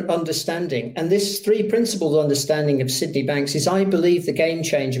different understanding. And this three principles understanding of Sydney Banks is, I believe, the game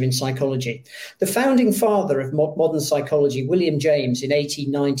changer in psychology. The founding father of modern psychology, William James, in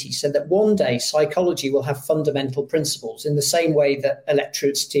 1890, said that one day psychology will have fundamental principles in the same way that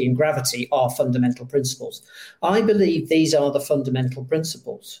electricity and gravity are fundamental principles. I believe these are the fundamental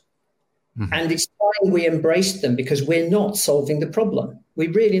principles. Mm-hmm. And it's time we embraced them, because we're not solving the problem.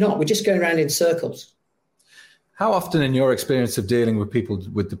 We're really not. We're just going around in circles. How often in your experience of dealing with people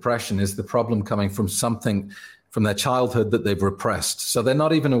with depression is the problem coming from something from their childhood that they've repressed? So they're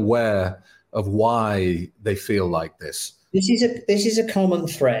not even aware of why they feel like this. This is a common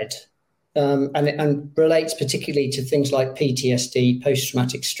thread, and relates particularly to things like PTSD,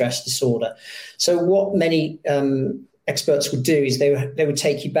 post-traumatic stress disorder. So what many experts would do is they would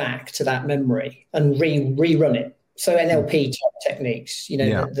take you back to that memory and rerun it. So NLP type techniques, the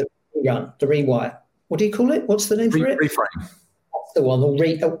rerun, the rewire. What do you call it? What's the name for it? Reframe. That's the one.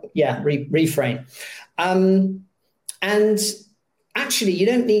 Reframe. And actually, you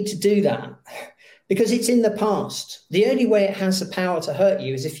don't need to do that because it's in the past. The only way it has the power to hurt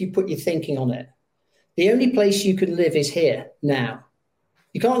you is if you put your thinking on it. The only place you can live is here, now.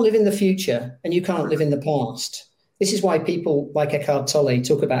 You can't live in the future and you can't live in the past. This is why people like Eckhart Tolle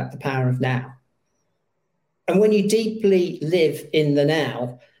talk about the power of now. And when you deeply live in the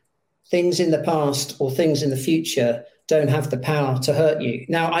now, things in the past or things in the future don't have the power to hurt you.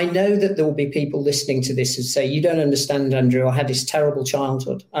 Now, I know that there will be people listening to this and say, you don't understand, Andrew. I had this terrible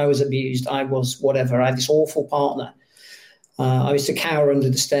childhood. I was abused. I was whatever. I had this awful partner. I used to cower under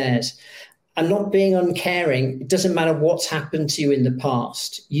the stairs. And not being uncaring, it doesn't matter what's happened to you in the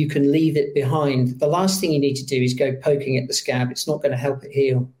past. You can leave it behind. The last thing you need to do is go poking at the scab. It's not going to help it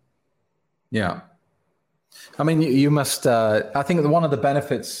heal. Yeah. I mean, you must, I think one of the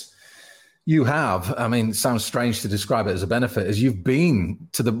benefits you have, I mean, it sounds strange to describe it as a benefit, is you've been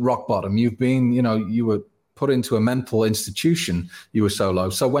to the rock bottom. You've been, you were put into a mental institution. You were so low.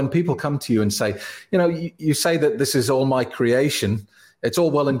 So when people come to you and say, you say that this is all my creation, it's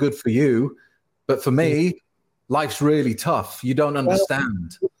all well and good for you, but for me, life's really tough. You don't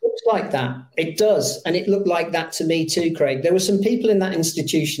understand. Well, it looks like that. It does. And it looked like that to me too, Craig. There were some people in that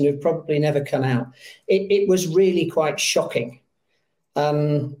institution who've probably never come out. It was really quite shocking.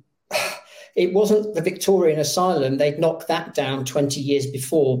 It wasn't the Victorian Asylum. They'd knocked that down 20 years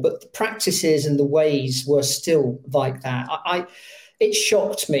before, but the practices and the ways were still like that. It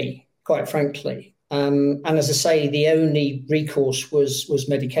shocked me, quite frankly. And as I say, the only recourse was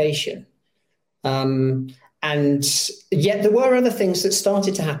medication. And yet there were other things that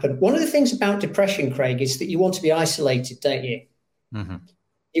started to happen. One of the things about depression, Craig, is that you want to be isolated, don't you? Mm-hmm.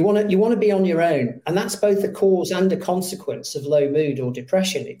 You want to be on your own, and that's both a cause and a consequence of low mood or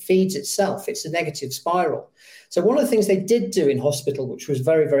depression. It feeds itself. It's a negative spiral. So one of the things they did do in hospital, which was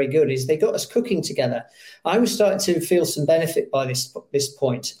very, very good, is they got us cooking together. I was starting to feel some benefit by this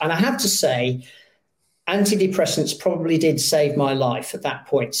point. And I have to say, antidepressants probably did save my life at that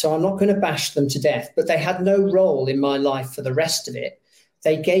point. So I'm not going to bash them to death, but they had no role in my life for the rest of it.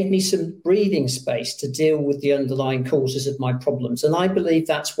 They gave me some breathing space to deal with the underlying causes of my problems. And I believe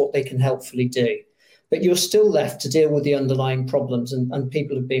that's what they can helpfully do. But you're still left to deal with the underlying problems, and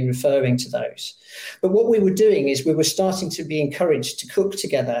people have been referring to those. But what we were doing is we were starting to be encouraged to cook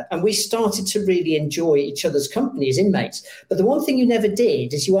together, and we started to really enjoy each other's company as inmates. But the one thing you never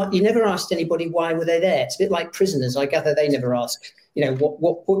did is you never asked anybody why were they there. It's a bit like prisoners. I gather they never ask,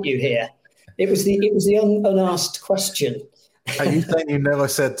 what put you here? It was the unasked question. Are you saying you never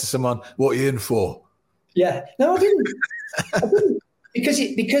said to someone, what are you in for? Yeah. No, I didn't. Because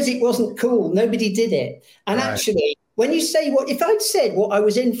it wasn't cool. Nobody did it. And actually, when you say if I'd said what I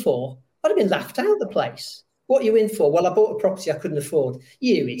was in for, I'd have been laughed out of the place. What are you in for? Well, I bought a property I couldn't afford.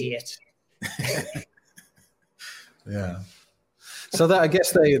 You idiot. Yeah. So that, I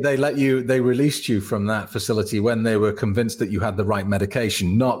guess they released you from that facility when they were convinced that you had the right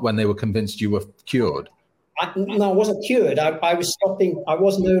medication, not when they were convinced you were cured. No, I wasn't cured. I was stopping. I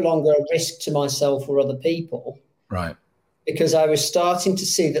was no longer a risk to myself or other people. Right. Because I was starting to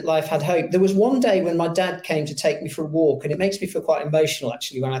see that life had hope. There was one day when my dad came to take me for a walk, and it makes me feel quite emotional,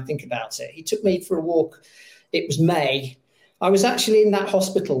 actually, when I think about it. He took me for a walk. It was May. I was actually in that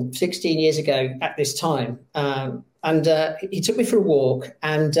hospital 16 years ago at this time. And he took me for a walk,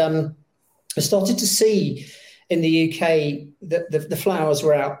 and I started to see in the UK that the flowers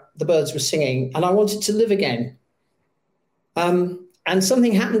were out, the birds were singing, and I wanted to live again. And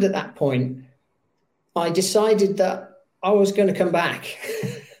something happened at that point. I decided that I was going to come back.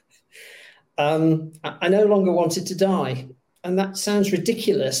 I no longer wanted to die. And that sounds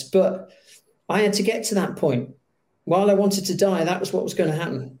ridiculous, but I had to get to that point. While I wanted to die, that was what was going to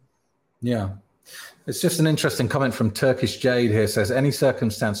happen. Yeah. It's just an interesting comment from Turkish Jade here. Says, any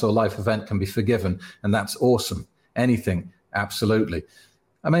circumstance or life event can be forgiven, and that's awesome. Anything, absolutely.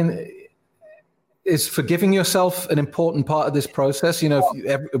 I mean, is forgiving yourself an important part of this process?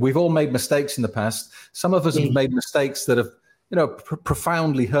 We've all made mistakes in the past. Some of us have made mistakes that have,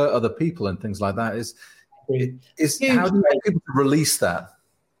 profoundly hurt other people and things like that. How do you get people to release that?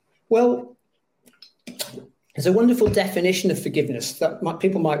 Well, there's a wonderful definition of forgiveness that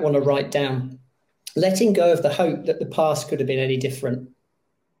people might want to write down. Letting go of the hope that the past could have been any different.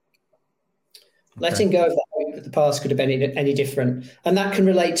 Okay. Letting go of the hope that the past could have been any different. And that can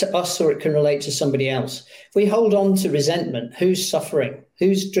relate to us, or it can relate to somebody else. If we hold on to resentment, who's suffering?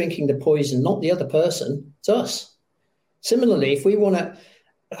 Who's drinking the poison? Not the other person, it's us. Similarly, if we want to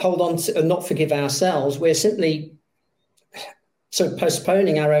hold on to and not forgive ourselves, we're simply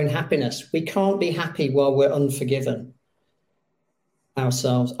postponing our own happiness. We can't be happy while we're unforgiven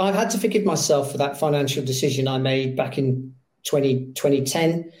ourselves. I've had to forgive myself for that financial decision I made back in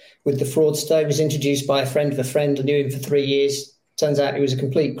 2010 with the fraudster. It was introduced by a friend of a friend. I knew him for 3 years. Turns out he was a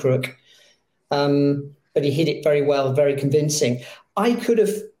complete crook. But he hid it very well, very convincing. I could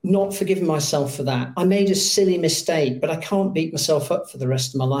have not forgiven myself for that. I made a silly mistake, but I can't beat myself up for the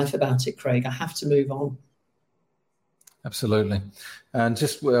rest of my life about it, Craig. I have to move on. Absolutely. And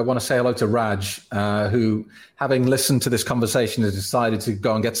just want to say hello to Raj, who, having listened to this conversation, has decided to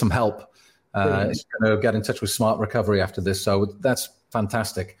go and get some help. He's going to get in touch with Smart Recovery after this. So that's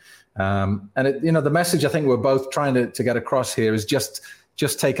fantastic. And the message I think we're both trying to get across here is just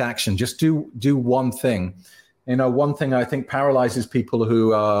take action. Just do one thing. One thing I think paralyzes people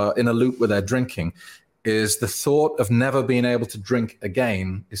who are in a loop where they're drinking is the thought of never being able to drink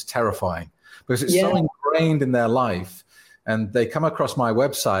again is terrifying, because it's so ingrained in their life. And they come across my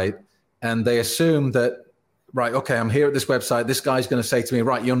website and they assume that, right, okay, I'm here at this website. This guy's going to say to me,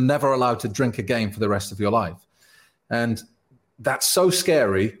 right, you're never allowed to drink again for the rest of your life. And that's so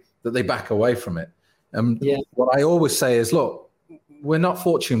scary that they back away from it. And what I always say is, look, we're not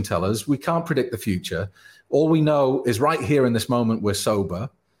fortune tellers. We can't predict the future. All we know is right here in this moment, we're sober.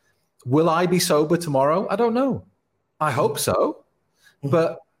 Will I be sober tomorrow? I don't know. I hope so.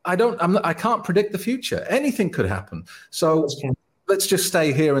 But I can't predict the future. Anything could happen. So let's just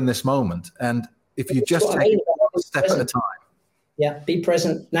stay here in this moment. And if you just take it one step at a time. Yeah, be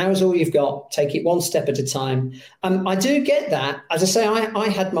present. Now is all you've got. Take it one step at a time. I do get that. As I say, I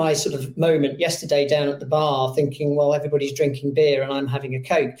had my sort of moment yesterday down at the bar thinking, well, everybody's drinking beer and I'm having a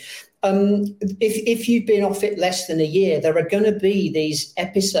Coke. If you've been off it less than a year, there are going to be these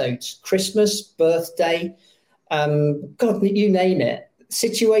episodes, Christmas, birthday, God, you name it.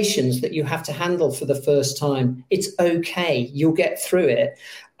 Situations that you have to handle for the first time. It's okay. You'll get through it.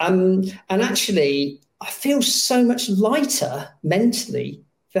 And actually, I feel so much lighter mentally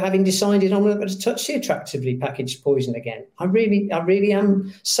for having decided I'm not going to touch the attractively packaged poison again. I really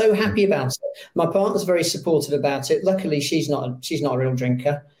am so happy about it. My partner's very supportive about it. Luckily, she's not a real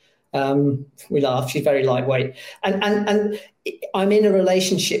drinker. We laugh. She's very lightweight, and I'm in a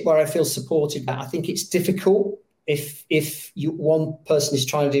relationship where I feel supported. But I think it's difficult if one person is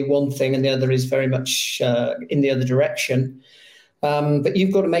trying to do one thing and the other is very much in the other direction. But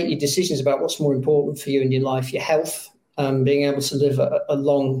you've got to make your decisions about what's more important for you in your life: your health, being able to live a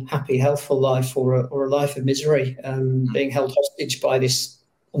long, happy, healthful life, or a life of misery, being held hostage by this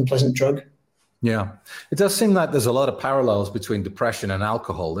unpleasant drug. Yeah, it does seem like there's a lot of parallels between depression and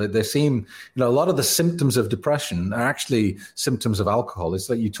alcohol. They seem, a lot of the symptoms of depression are actually symptoms of alcohol. It's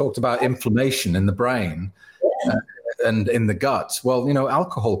like you talked about inflammation in the brain and in the gut. Well,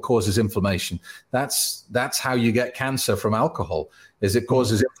 alcohol causes inflammation. That's how you get cancer from alcohol, is it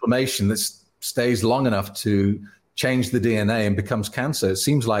causes inflammation that stays long enough to change the DNA and becomes cancer. It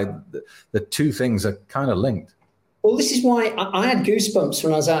seems like the two things are kind of linked. Well, this is why I had goosebumps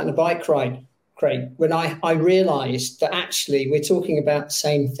when I was out on a bike ride, Craig, when I realised that actually we're talking about the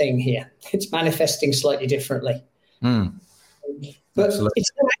same thing here. It's manifesting slightly differently. But absolutely. It's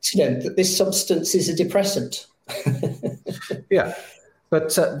no accident that this substance is a depressant. Yeah,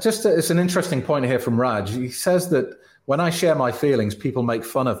 but it's an interesting point here from Raj. He says that when I share my feelings, people make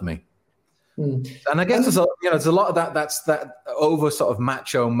fun of me. And I guess there's a lot of that. That's that over sort of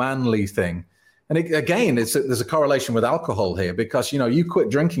macho manly thing. And there's a correlation with alcohol here because, you quit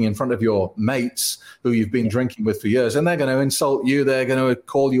drinking in front of your mates who you've been drinking with for years, and they're going to insult you. They're going to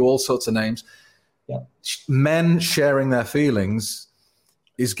call you all sorts of names. Yeah. Men sharing their feelings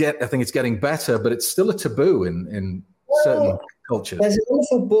I think it's getting better, but it's still a taboo in certain cultures. There's a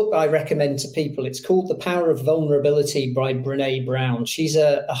wonderful book I recommend to people. It's called The Power of Vulnerability by Brené Brown. She's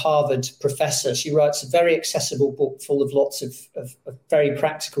a Harvard professor. She writes a very accessible book full of lots of very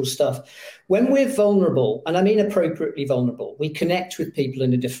practical stuff. When we're vulnerable, and I mean appropriately vulnerable, we connect with people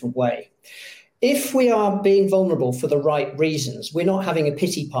in a different way. If we are being vulnerable for the right reasons, we're not having a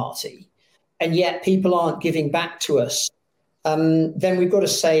pity party, and yet people aren't giving back to us, then we've got to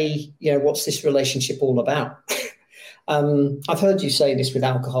say, what's this relationship all about? I've heard you say this with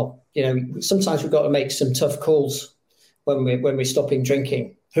alcohol. Sometimes we've got to make some tough calls when we're stopping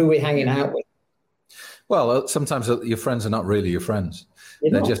drinking. Who we're hanging out with. Well, sometimes your friends are not really your friends.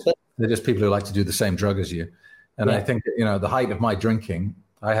 They're just people who like to do the same drug as you. And I think the height of my drinking,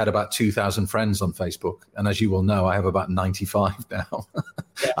 I had about 2,000 friends on Facebook, and as you will know, I have about 95 now.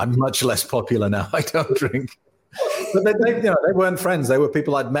 I'm much less popular now. I don't drink, but they weren't friends. They were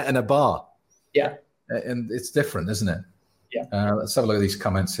people I'd met in a bar. Yeah. And it's different, isn't it? Yeah. Let's have a look at these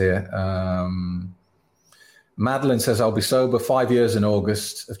comments here. Madeline says, I'll be sober 5 years in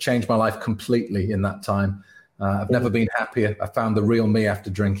August. I've changed my life completely in that time. I've never been happier. I found the real me after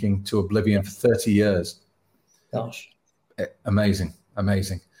drinking to oblivion for 30 years. Gosh. Amazing.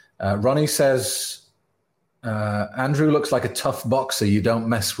 Ronnie says, Andrew looks like a tough boxer you don't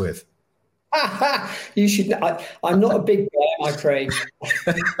mess with. You should. I'm not a big guy, my Craig.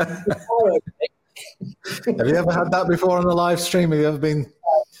 Have you ever had that before on the live stream? Have you ever been?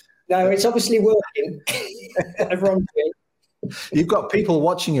 No, it's obviously working. Everyone's doing. You've got people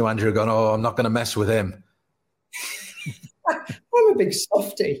watching you, Andrew, going, "Oh, I'm not going to mess with him." I'm a big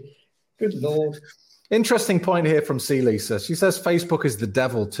softie. Good Lord. Interesting point here from C. Lisa. She says Facebook is the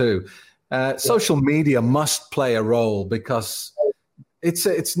devil too. Social media must play a role because it's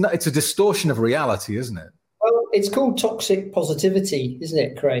a distortion of reality, isn't it? Well, it's called toxic positivity, isn't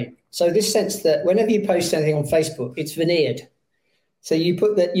it, Craig? So this sense that whenever you post anything on Facebook, it's veneered. So you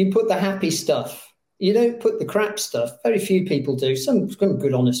put the happy stuff. You don't put the crap stuff. Very few people do. Some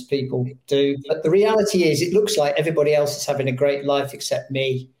good, honest people do. But the reality is it looks like everybody else is having a great life except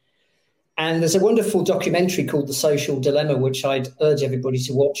me. And there's a wonderful documentary called The Social Dilemma, which I'd urge everybody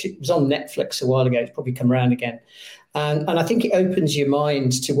to watch. It was on Netflix a while ago. It's probably come around again. And I think it opens your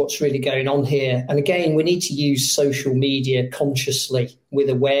mind to what's really going on here. And again, we need to use social media consciously with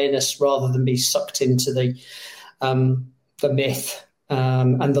awareness rather than be sucked into the myth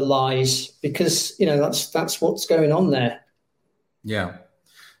and the lies, because, that's what's going on there. Yeah.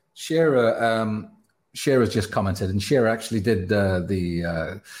 Shira's just commented, and Shira actually did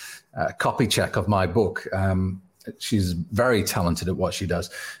the copy check of my book. She's very talented at what she does.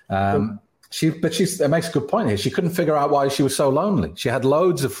 It makes a good point here. She couldn't figure out why she was so lonely. She had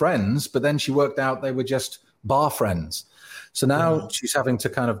loads of friends, but then she worked out they were just bar friends. So now she's having to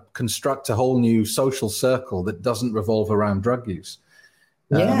kind of construct a whole new social circle that doesn't revolve around drug use.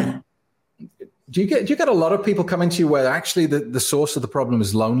 Do you get a lot of people coming to you where actually the source of the problem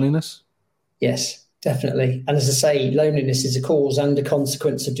is loneliness? Yes. Definitely. And as I say, loneliness is a cause and a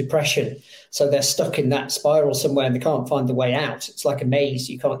consequence of depression. So they're stuck in that spiral somewhere and they can't find the way out. It's like a maze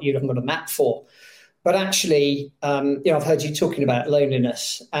you haven't got a map for. But actually, I've heard you talking about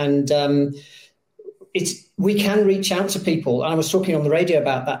loneliness, and we can reach out to people. I was talking on the radio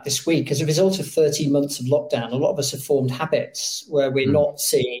about that this week. As a result of 13 months of lockdown, a lot of us have formed habits where we're not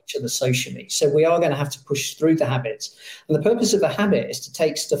seeing each other socially. So we are going to have to push through the habits. And the purpose of a habit is to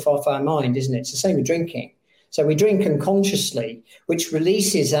take stuff off our mind, isn't it? It's the same with drinking. So we drink unconsciously, which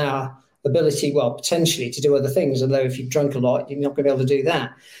releases our ability, well, potentially to do other things. Although if you've drunk a lot, you're not going to be able to do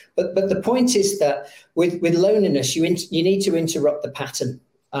that. But the point is that with loneliness, you need to interrupt the pattern.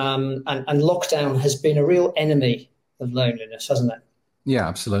 And lockdown has been a real enemy of loneliness, hasn't it? Yeah,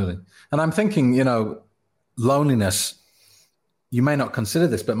 absolutely. And I'm thinking, loneliness, you may not consider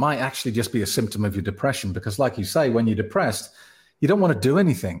this, but might actually just be a symptom of your depression. Because like you say, when you're depressed, you don't want to do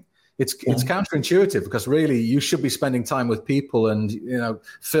anything. It's counterintuitive, because really you should be spending time with people and,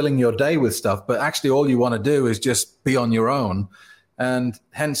 filling your day with stuff. But actually all you want to do is just be on your own. And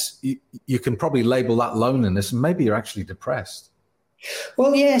hence you can probably label that loneliness, and maybe you're actually depressed.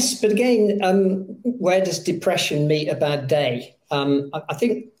 Well, yes, but again, where does depression meet a bad day? I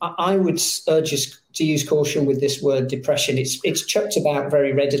think I would urge us to use caution with this word depression. It's chucked about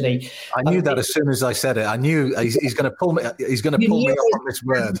very readily. I knew that as soon as I said it. I knew he's going to pull me. He's going to pull me up on this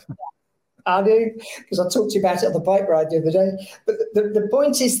word. I do, because I talked to you about it on the bike ride the other day. But the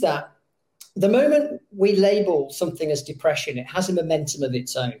point is that the moment we label something as depression, it has a momentum of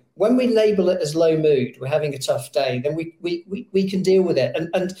its own. When we label it as low mood, we're having a tough day, then we can deal with it.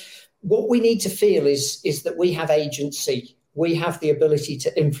 And what we need to feel is that we have agency. We have the ability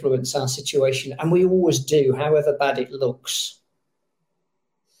to influence our situation, and we always do, however bad it looks.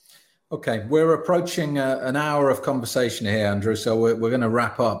 Okay, we're approaching an hour of conversation here, Andrew, so we're going to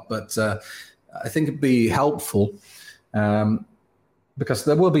wrap up. But I think it'd be helpful, because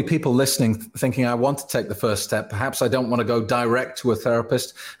there will be people listening thinking, I want to take the first step. Perhaps I don't want to go direct to a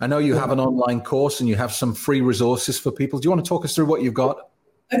therapist. I know you have an online course and you have some free resources for people. Do you want to talk us through what you've got?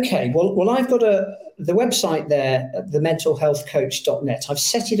 Okay, well, I've got the website there, thementalhealthcoach.net. I've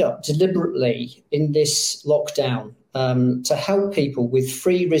set it up deliberately in this lockdown to help people with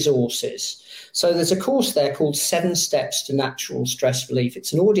free resources. So there's a course there called 7 Steps to Natural Stress Relief.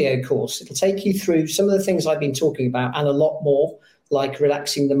 It's an audio course. It'll take you through some of the things I've been talking about and a lot more, like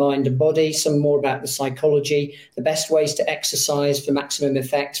relaxing the mind and body, some more about the psychology, the best ways to exercise for maximum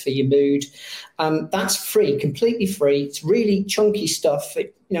effect for your mood. That's free, completely free. It's really chunky stuff.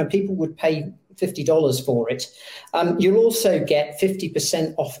 People would pay $50 for it. You'll also get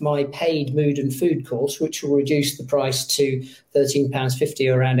 50% off my paid mood and food course, which will reduce the price to £13.50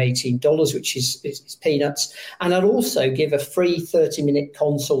 or around $18, which is peanuts. And I'll also give a free 30-minute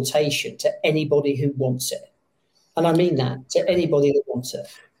consultation to anybody who wants it. And I mean that, to anybody that wants it.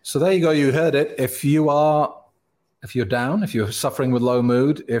 So there you go. You heard it. If you're down, if you're suffering with low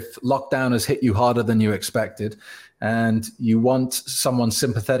mood, if lockdown has hit you harder than you expected, and you want someone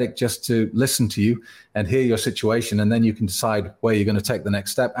sympathetic just to listen to you and hear your situation, and then you can decide where you're going to take the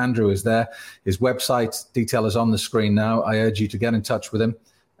next step. Andrew is there. His website detail is on the screen now. I urge you to get in touch with him.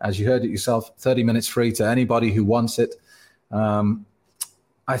 As you heard it yourself, 30 minutes free to anybody who wants it.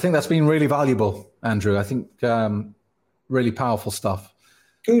 I think that's been really valuable, Andrew. I think really powerful stuff.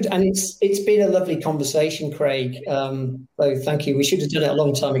 Good, and it's been a lovely conversation, Craig. So thank you. We should have done it a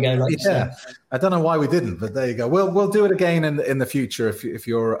long time ago. I don't know why we didn't, but there you go. We'll do it again in the future if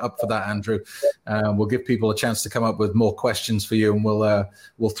you're up for that, Andrew. We'll give people a chance to come up with more questions for you, and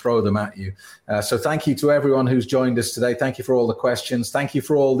we'll throw them at you. So thank you to everyone who's joined us today. Thank you for all the questions. Thank you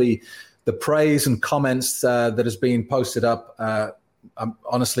for all the praise and comments that has been posted up.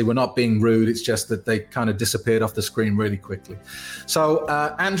 Honestly, we're not being rude. It's just that they kind of disappeared off the screen really quickly. So,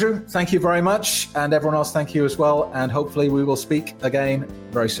 Andrew, thank you very much. And everyone else, thank you as well. And hopefully we will speak again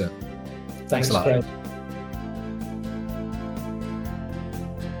very soon. Thanks a lot.